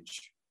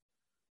challenge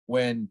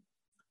when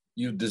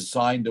you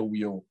design the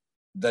wheel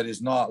that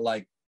is not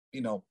like,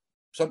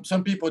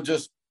 some people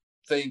just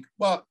think,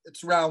 well,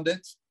 it's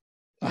rounded,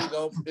 I'm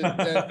gonna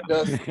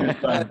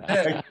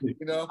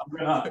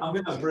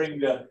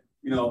bring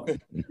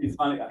it's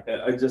funny.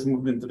 I just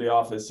moved into the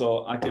office,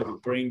 so I can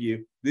bring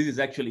you. This is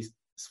actually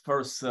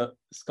first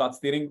Scott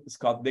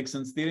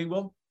Dixon steering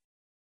wheel,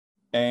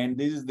 and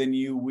this is the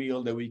new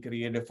wheel that we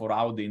created for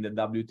Audi in the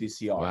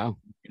WTCR. Wow!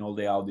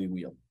 The Audi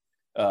wheel.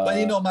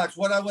 But Max,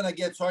 what I want to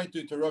get, sorry to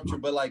interrupt you,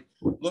 but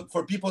look,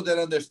 for people that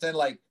understand,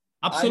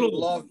 absolutely,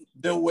 I love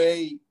the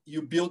way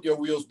you build your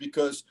wheels,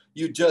 because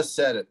you just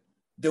said it.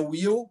 The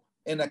wheel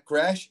in a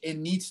crash, it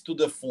needs to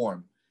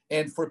deform.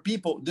 And for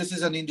people, this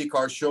is an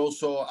IndyCar show,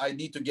 so I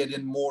need to get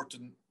in more to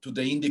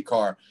the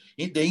IndyCar.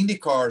 The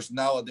IndyCars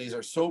nowadays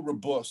are so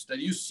robust that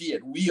you see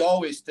it. We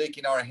always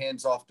taking our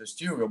hands off the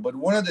steering wheel. But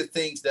one of the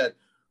things that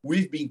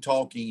we've been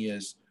talking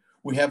is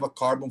we have a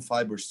carbon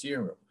fiber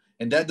steering wheel.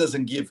 And that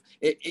doesn't give,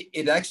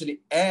 it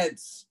actually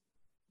adds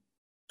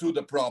to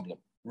the problem,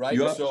 right?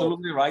 You're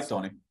absolutely right,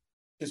 Tony.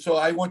 So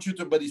I want you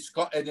to, but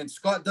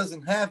Scott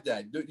doesn't have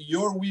that.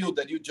 Your wheel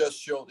that you just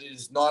showed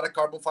is not a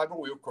carbon fiber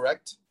wheel,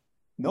 correct?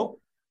 No.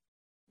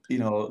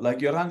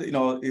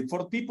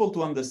 For people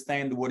to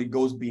understand what it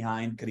goes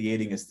behind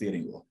creating a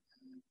steering wheel,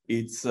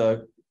 it's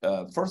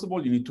first of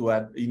all, you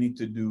need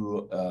to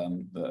do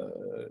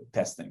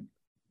testing.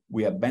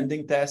 We have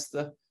bending test.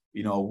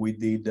 We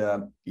did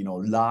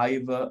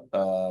live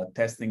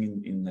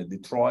testing in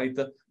Detroit,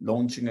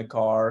 launching a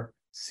car,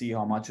 see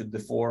how much it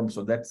deforms.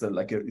 So that's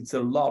it's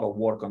a lot of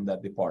work on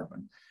that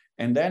department.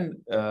 And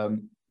then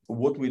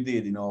what we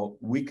did,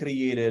 we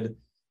created.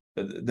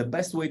 The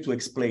best way to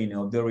explain,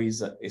 there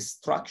is a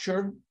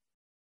structure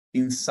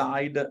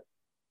inside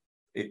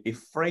a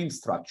frame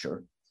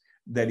structure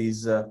that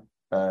is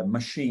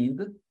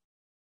machined,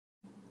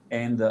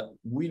 and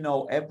we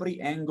know every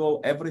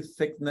angle, every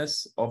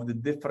thickness of the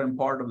different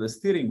part of the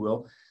steering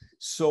wheel,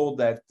 so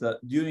that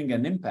during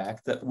an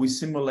impact, we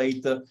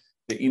simulate the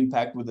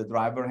impact with the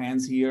driver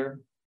hands here,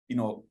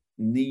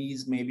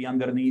 knees maybe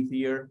underneath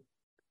here,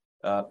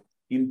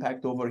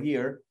 impact over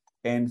here.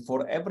 And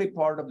for every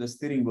part of the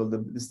steering wheel,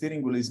 the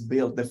steering wheel is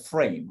built, the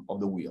frame of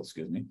the wheel,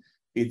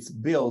 it's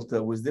built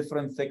with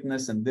different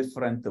thickness and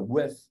different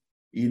width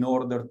in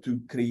order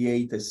to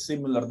create a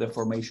similar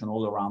deformation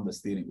all around the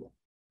steering wheel.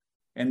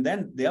 And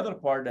then the other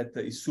part that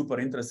is super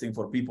interesting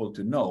for people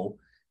to know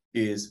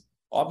is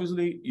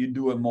obviously you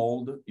do a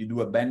mold, you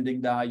do a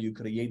bending die, you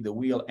create the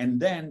wheel, and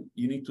then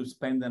you need to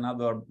spend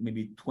another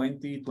maybe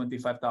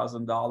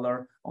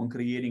 $25,000 on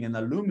creating an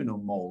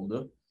aluminum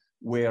mold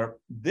where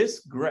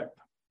this grip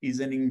is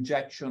an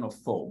injection of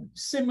foam,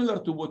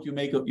 similar to what you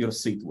make your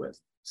seat with,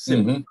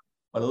 similar,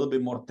 a little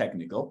bit more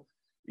technical.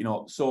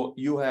 So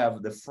you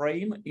have the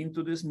frame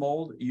into this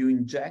mold, you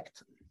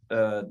inject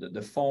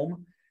the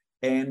foam,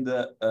 and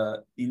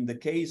in the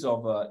case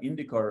of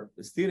IndyCar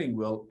steering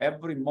wheel,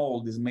 every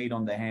mold is made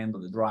on the hand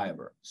of the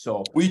driver.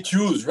 So we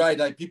choose, right?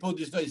 Like people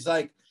just, it's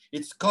like,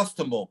 it's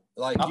customable.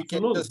 Like absolutely.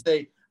 You can just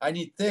say, I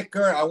need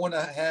thicker. I want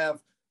to have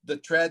the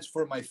treads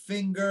for my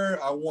finger.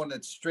 I want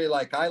it straight.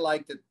 Like I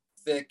liked it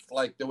thick,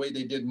 like the way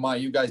they did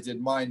mine. You guys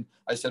did mine.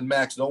 I said,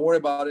 Max, don't worry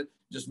about it.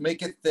 Just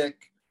make it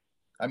thick.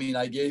 I mean,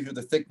 I gave you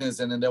the thickness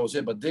and then that was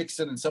it. But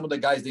Dixon and some of the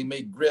guys, they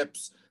make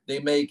grips. They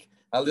make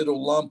a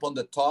little lump on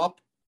the top.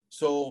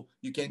 So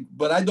you can,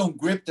 but I don't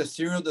grip the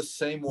cereal the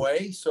same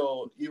way.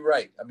 So you're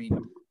right. I mean,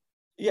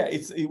 yeah,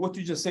 it's what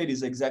you just said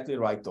is exactly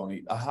right,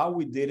 Tony. How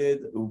we did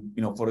it,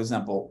 for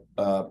example,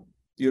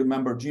 you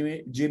remember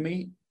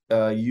Jimmy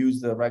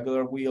used the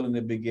regular wheel in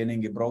the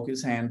beginning. He broke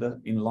his hand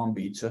in Long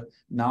Beach.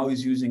 Now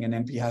he's using an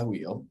MPI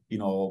wheel.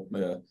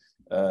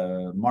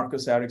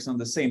 Marcus Ericsson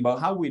the same. But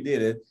how we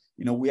did it,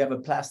 we have a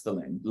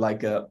plastiline,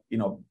 like the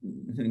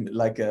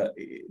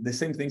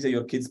same things that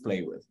your kids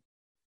play with.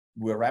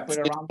 We wrap it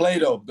around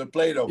the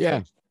Play-Doh.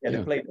 Yeah,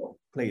 the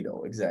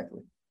Play-Doh,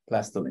 exactly.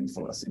 Plastiline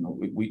for us.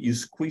 You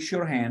squish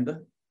your hand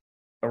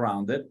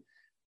around it.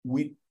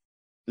 We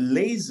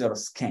laser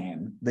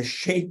scan the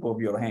shape of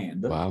your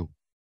hand. Wow.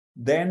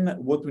 Then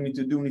what we need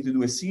to do a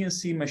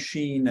CNC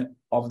machine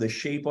of the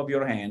shape of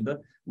your hand.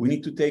 We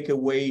need to take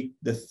away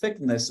the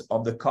thickness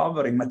of the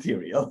covering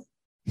material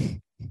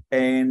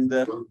and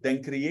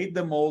then create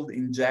the mold,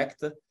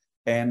 inject,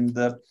 and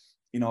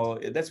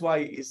that's why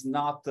it's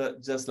not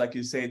just like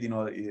you said,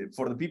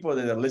 for the people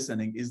that are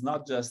listening, it's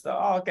not just,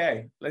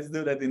 okay, let's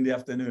do that in the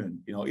afternoon.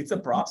 It's a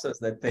process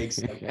that takes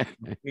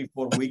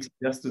 3-4 weeks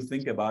just to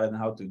think about it and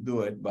how to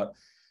do it. But,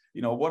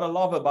 what I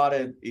love about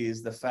it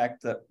is the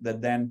fact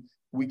that then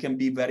we can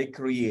be very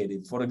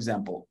creative. For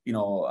example,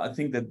 I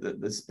think that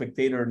the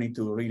spectator need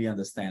to really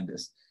understand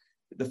this.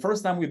 The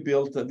first time we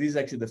built, this is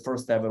actually the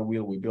first ever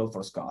wheel we built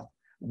for Scott.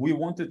 We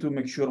wanted to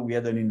make sure we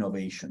had an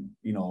innovation,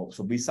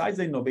 so besides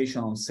the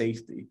innovation on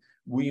safety,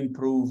 we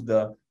improved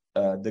the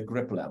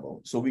grip level.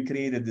 So we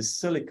created this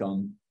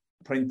silicone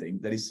printing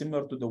that is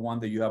similar to the one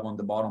that you have on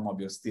the bottom of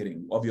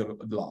your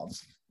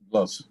gloves.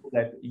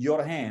 That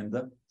your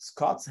hand,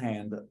 Scott's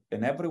hand,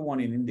 and everyone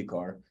in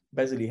IndyCar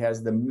basically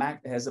has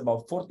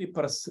about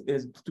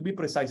 40%, to be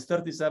precise,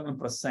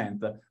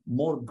 37%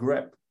 more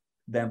grip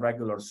than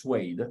regular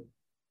suede.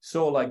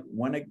 So like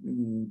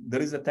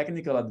there is a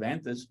technical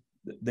advantage.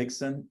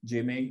 Dixon,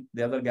 Jimmy,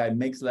 the other guy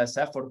makes less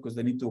effort because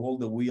they need to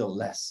hold the wheel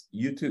less.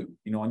 You too,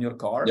 on your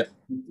car,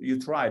 you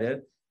tried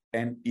it.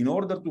 And in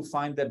order to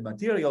find that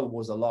material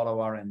was a lot of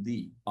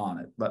R&D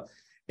on it. But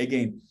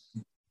again,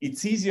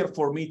 it's easier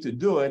for me to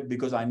do it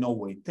because I know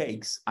what it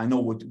takes. I know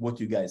what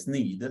you guys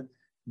need.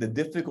 The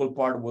difficult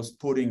part was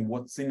putting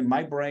what's in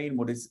my brain,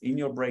 what is in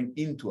your brain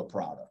into a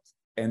product.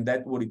 And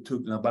that's what it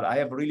took. But I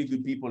have really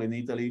good people in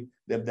Italy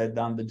that have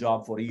done the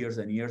job for years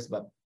and years.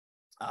 But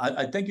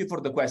I thank you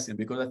for the question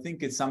because I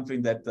think it's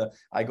something that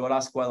I got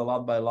asked quite a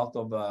lot by a lot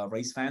of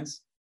race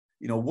fans.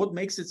 What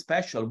makes it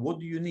special? What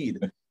do you need?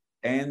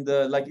 And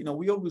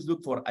we always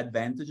look for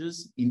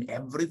advantages in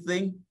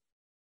everything.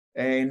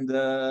 And,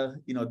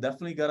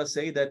 definitely got to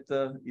say that,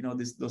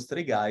 those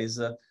three guys,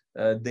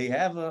 they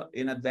have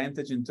an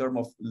advantage in terms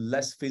of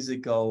less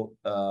physical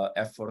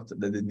effort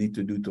that they need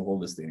to do to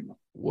hold the steering wheel.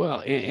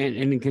 Well,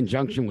 and in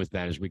conjunction with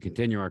that, as we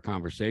continue our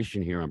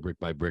conversation here on Brick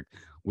by Brick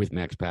with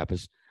Max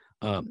Papis,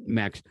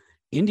 Max,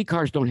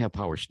 IndyCars don't have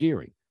power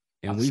steering,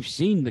 and we've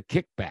seen the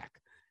kickback.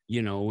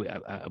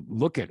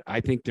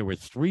 I think there were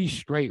 3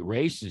 straight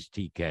races,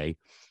 TK,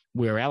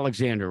 where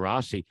Alexander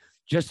Rossi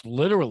just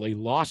literally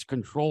lost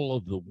control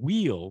of the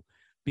wheel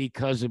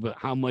because of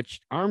how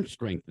much arm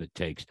strength it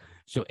takes.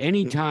 So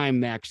anytime,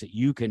 Max, that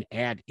you can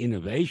add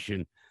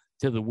innovation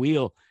to the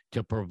wheel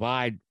to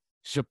provide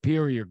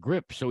superior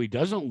grip so he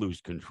doesn't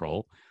lose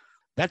control,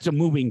 that's a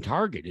moving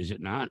target, is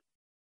it not?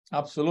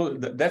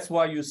 Absolutely. That's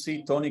why you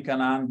see Tony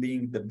Kanaan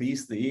being the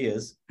beast he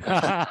is.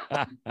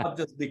 Not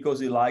just because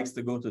he likes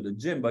to go to the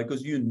gym, but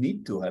because you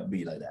need to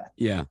be like that.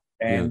 Yeah.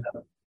 And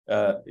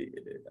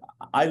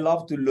I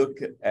love to look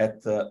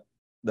at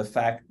the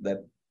fact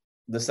that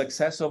the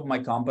success of my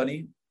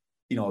company,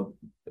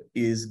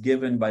 is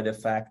given by the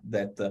fact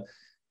that,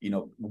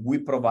 we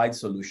provide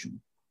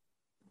solution.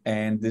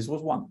 And this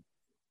was one.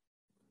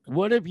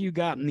 What have you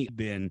got in the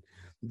bin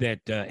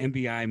that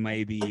MBI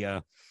may be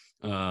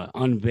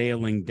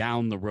unveiling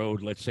down the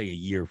road, let's say a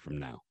year from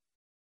now?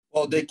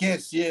 Well, they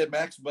can't see it,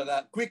 Max,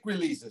 but quick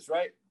releases,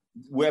 right?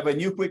 We have a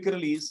new quick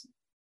release.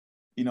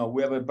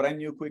 We have a brand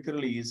new quick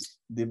release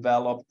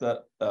developed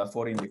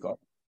for IndyCar.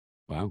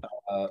 Wow.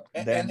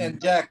 And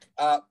Jack,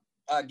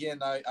 again,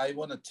 I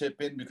want to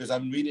tip in because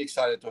I'm really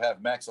excited to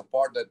have Max a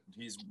part. That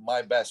he's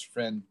my best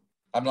friend.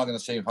 I'm not going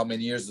to say how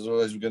many years,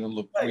 otherwise we're going to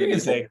look. You can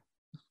say.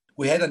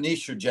 We had an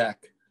issue,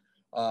 Jack,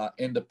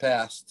 in the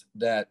past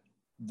that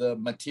the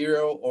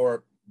material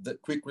or the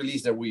quick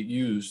release that we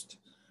used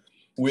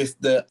with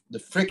the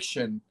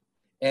friction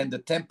and the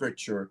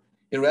temperature,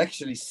 it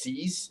actually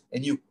seized,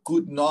 and you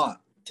could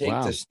not take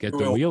get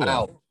the wheel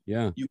out.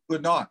 Yeah, you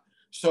could not.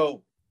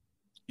 So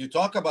you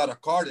talk about a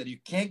car that you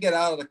can't get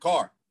out of the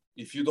car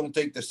if you don't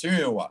take the steering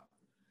wheel out.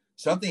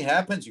 Something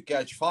happens, you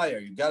catch fire.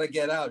 You got to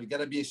get out. You got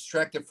to be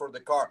extracted for the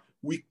car.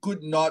 We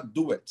could not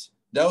do it.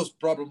 That was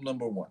problem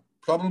number one.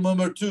 Problem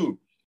number two,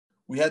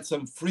 we had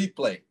some free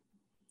play,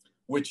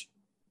 which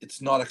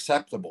it's not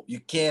acceptable. You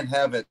can't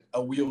have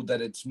a wheel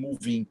that it's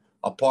moving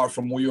apart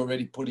from where you're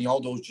already putting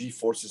all those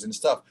G-forces and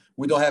stuff.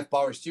 We don't have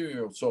power steering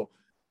wheel. So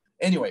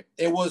anyway,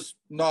 it was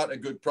not a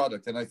good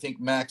product. And I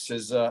think Max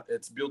is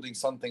it's building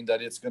something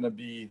that it's going to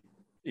be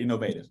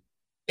innovative,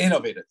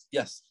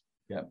 yes.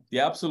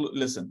 Yeah, absolutely.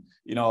 Listen,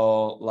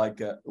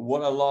 like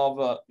what I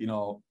love,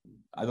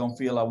 I don't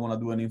feel I want to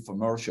do an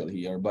infomercial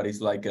here, but it's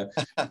like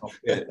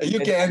you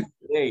can.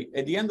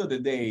 At the end of the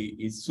day,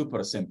 it's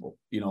super simple.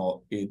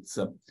 It's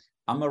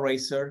I'm a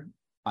racer.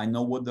 I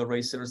know what the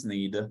racers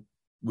need.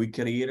 We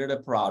created a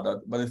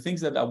product, but the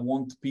things that I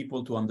want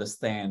people to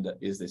understand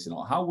is this: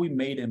 how we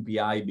made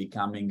MPI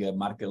becoming a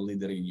market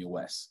leader in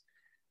US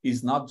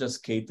is not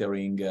just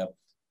catering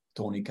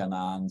Tony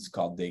Kanaan,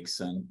 Scott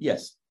Dixon.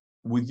 Yes.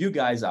 With you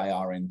guys, I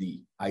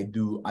R&D. I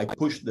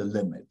push the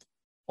limit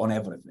on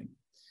everything.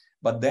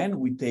 But then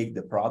we take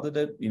the product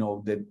that,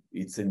 that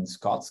it's in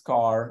Scott's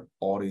car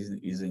or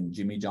is in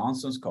Jimmy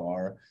Johnson's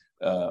car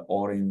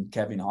or in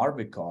Kevin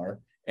Harvick's car,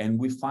 and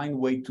we find a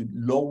way to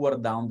lower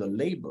down the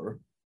labor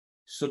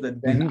so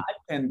that then I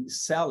can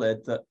sell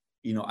it,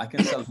 I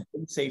can sell the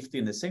same safety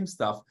and the same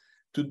stuff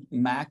to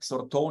Max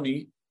or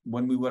Tony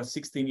when we were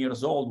 16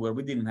 years old, where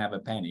we didn't have a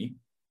penny.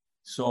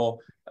 So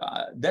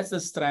that's the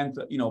strength.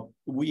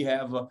 We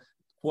have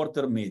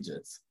quarter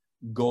midgets,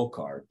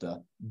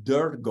 go-kart,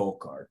 dirt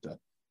go-kart,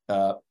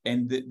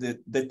 and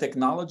the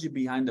technology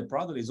behind the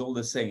product is all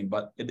the same.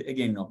 But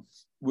again,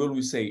 will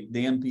we say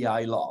the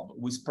MPI love?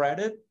 We spread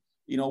it.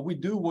 We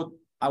do what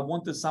I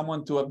wanted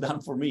someone to have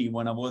done for me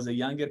when I was a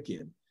younger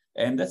kid.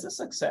 And that's a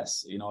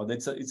success.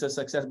 It's a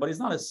success, but it's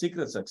not a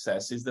secret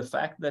success. It's the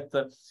fact that,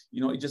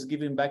 it's just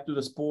giving back to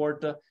the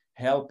sport,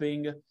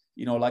 helping,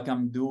 like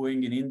I'm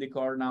doing in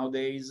IndyCar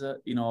nowadays,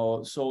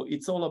 so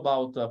it's all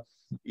about,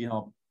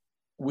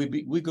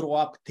 we grow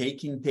up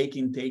taking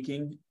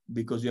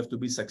because you have to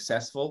be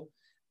successful.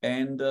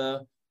 And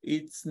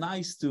it's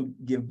nice to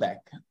give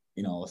back,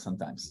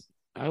 sometimes.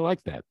 I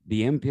like that.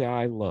 The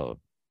MPI love.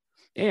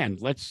 And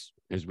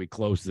as we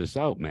close this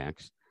out,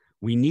 Max,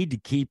 we need to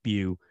keep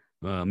you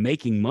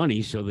making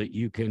money so that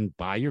you can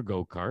buy your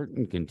go-kart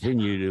and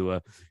continue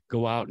to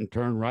go out and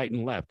turn right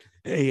and left.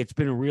 Hey, it's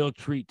been a real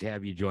treat to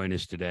have you join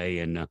us today,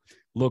 and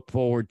look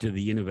forward to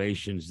the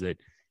innovations that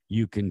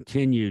you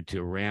continue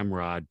to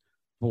ramrod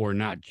for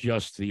not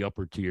just the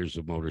upper tiers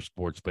of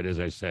motorsports, but as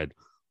I said,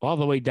 all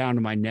the way down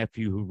to my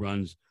nephew who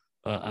runs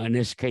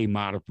an SK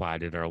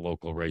modified at our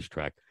local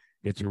racetrack.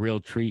 It's a real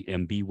treat,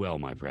 and be well,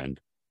 my friend.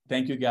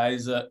 Thank you,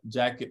 guys.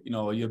 Jack,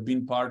 you've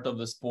been part of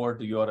the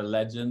sport. You are a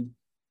legend.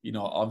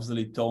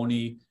 Obviously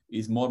Tony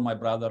is more my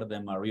brother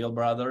than my real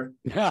brother.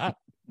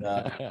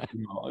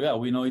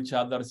 We know each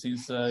other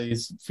since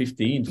he's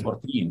 15,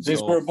 14.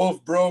 Since we're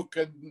both broke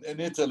in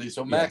Italy.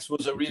 So Max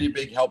was a really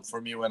big help for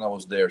me when I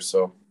was there.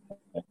 So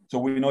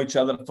we know each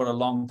other for a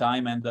long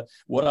time. And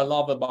what I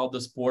love about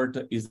the sport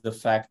is the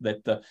fact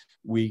that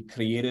we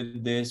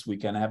created this, we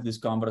can have this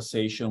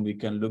conversation, we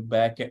can look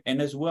back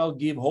and as well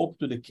give hope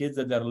to the kids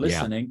that are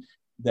listening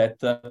that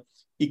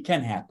it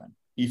can happen.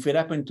 If it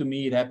happened to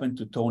me, it happened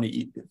to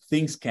Tony.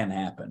 Things can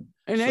happen.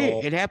 And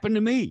hey, it happened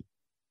to me.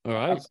 All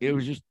right. Absolutely. It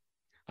was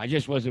I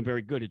just wasn't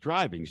very good at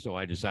driving, so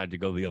I decided to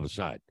go the other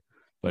side.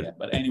 But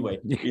anyway,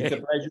 it's a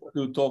pleasure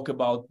to talk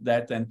about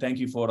that. And thank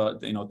you for,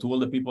 to all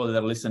the people that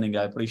are listening.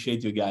 I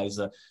appreciate you guys.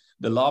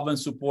 The love and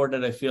support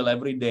that I feel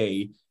every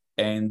day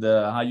and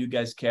how you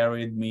guys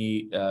carried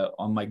me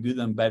on my good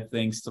and bad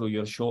things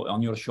through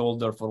on your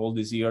shoulder for all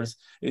these years.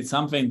 It's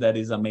something that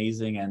is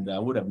amazing and I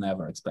would have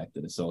never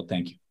expected it. So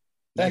thank you.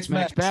 Thanks,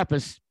 Max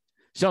Pappas.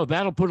 So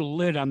that'll put a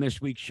lid on this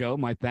week's show.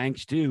 My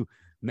thanks to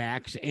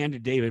Max and to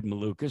David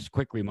Malukas.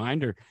 Quick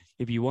reminder,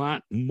 if you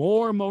want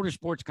more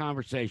motorsports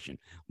conversation,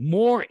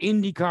 more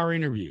IndyCar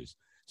interviews,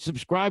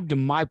 subscribe to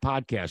my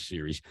podcast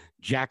series,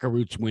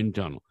 Jackaroot's Wind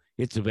Tunnel.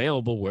 It's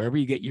available wherever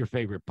you get your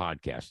favorite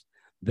podcasts.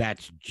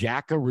 That's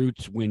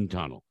Jackaroot's Wind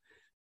Tunnel.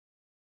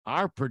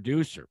 Our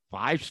producer,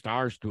 5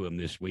 stars to him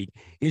this week,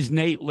 is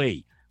Nate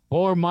Lee.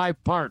 For my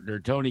partner,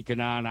 Tony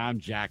Kanaan, I'm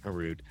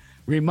Jackaroot.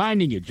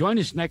 Reminding you, join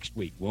us next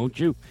week, won't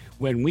you,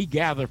 when we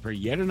gather for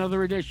yet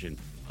another edition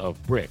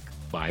of Brick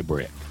by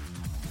Brick.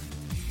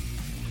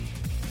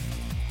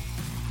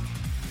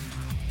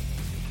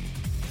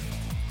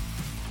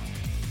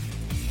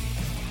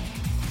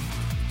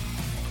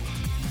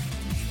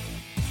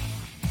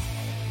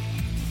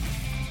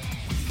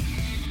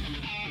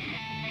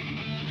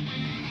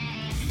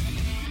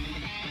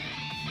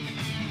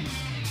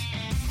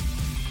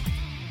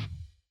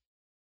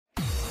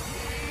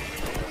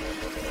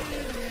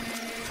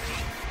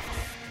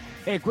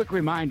 Hey, a quick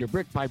reminder,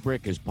 Brick by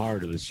Brick is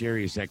part of the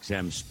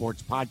SiriusXM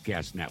Sports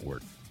Podcast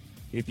Network.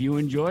 If you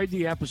enjoyed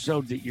the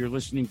episode that you're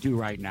listening to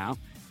right now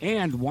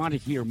and want to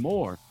hear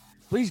more,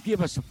 please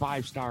give us a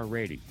 5-star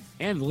rating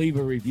and leave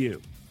a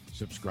review.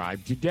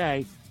 Subscribe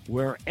today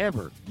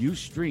wherever you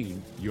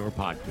stream your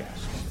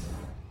podcasts.